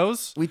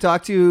weirdos. We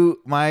talked to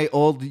my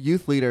old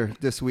youth leader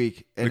this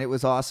week, and it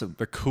was awesome.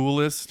 The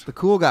coolest. The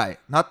cool guy,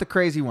 not the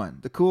crazy one,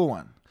 the cool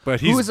one.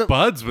 But Who he's is a-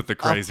 buds with the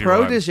crazy a one.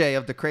 protege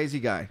of the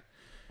crazy guy.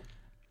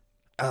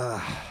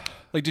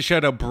 Like to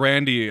shout out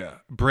Brady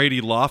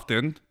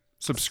Lofton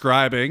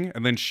subscribing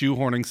and then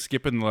shoehorning,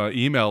 skipping the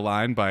email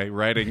line by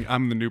writing,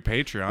 "I'm the new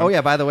Patreon." Oh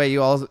yeah, by the way,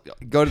 you all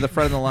go to the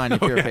front of the line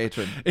if you're a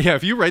patron. Yeah,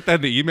 if you write that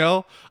in the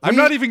email, I'm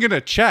not even going to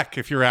check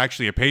if you're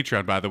actually a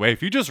Patreon, by the way.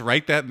 If you just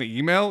write that in the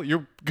email,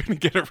 you're going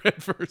to get it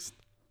read first.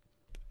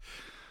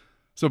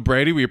 So,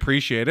 Brady, we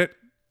appreciate it.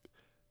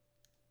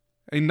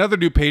 Another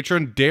new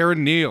patron, Darren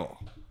Neal.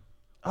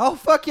 Oh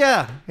fuck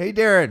yeah! Hey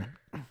Darren,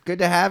 good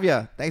to have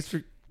you. Thanks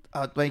for.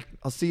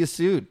 I'll see you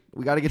soon.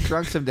 We got to get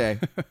drunk someday.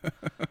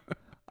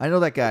 I know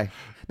that guy.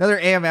 Another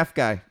AMF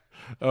guy.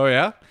 Oh,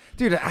 yeah?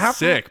 Dude,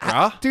 Sick,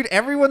 bro. Dude,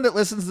 everyone that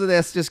listens to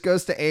this just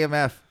goes to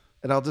AMF,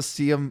 and I'll just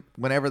see him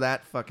whenever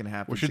that fucking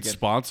happens. We should again.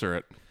 sponsor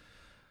it.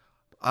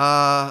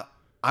 I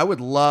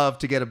would love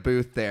to get a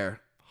booth there.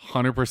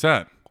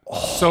 100%.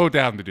 So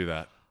down to do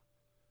that.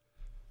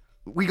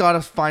 We got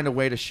to find a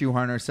way to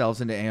shoehorn ourselves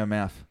into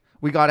AMF.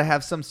 We got to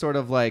have some sort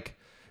of like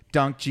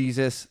dunk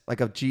Jesus,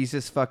 like a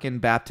Jesus fucking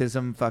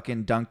baptism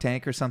fucking dunk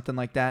tank or something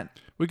like that.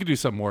 We could do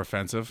something more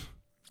offensive.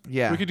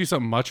 Yeah. We could do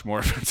something much more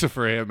offensive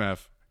for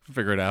AMF.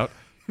 Figure it out.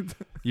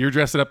 You're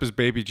dressing up as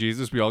baby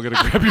Jesus. We all got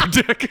to grab your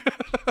dick.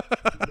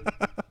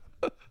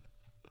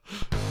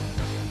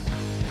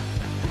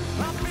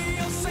 I'll be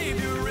a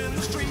savior in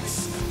the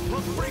streets.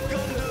 We'll break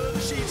under the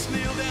sheets,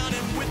 kneel down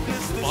and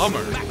witness this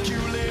Bummer.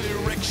 immaculate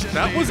erection.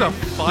 That was a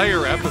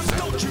fire episode.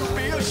 Don't you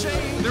be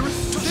ashamed. There was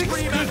to 6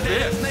 scream good at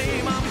Dad's bits.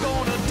 name. I'm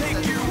gonna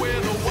take you where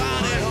the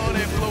wine and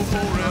honey flow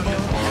forever.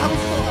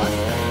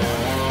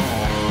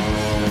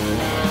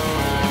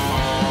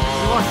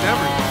 We lost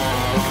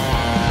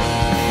everything.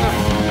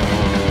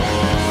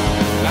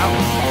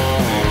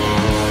 That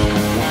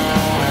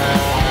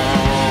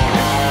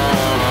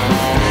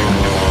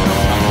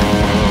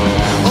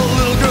All the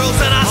little girls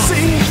that I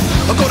see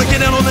are gonna get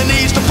down on their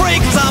knees to pray,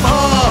 cause I'm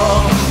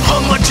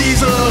hung like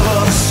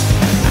Jesus.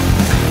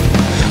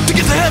 To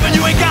get to heaven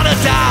you ain't gotta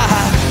die.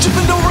 Just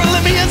bend over and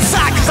let me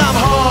inside, cause I'm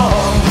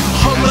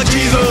hung like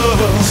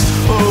Jesus.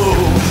 Oh,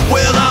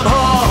 well I'm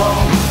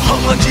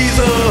hung like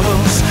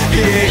Jesus.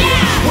 Yeah,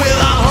 well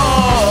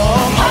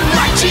I'm hung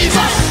like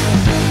Jesus.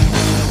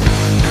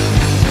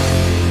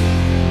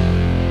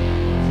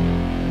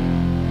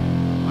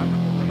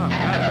 I'm not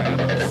mad at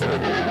it.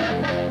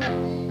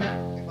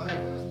 If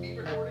it was me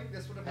recording,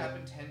 this would have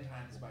happened 10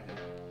 times by now.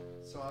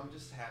 So I'm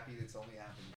just happy it's only happened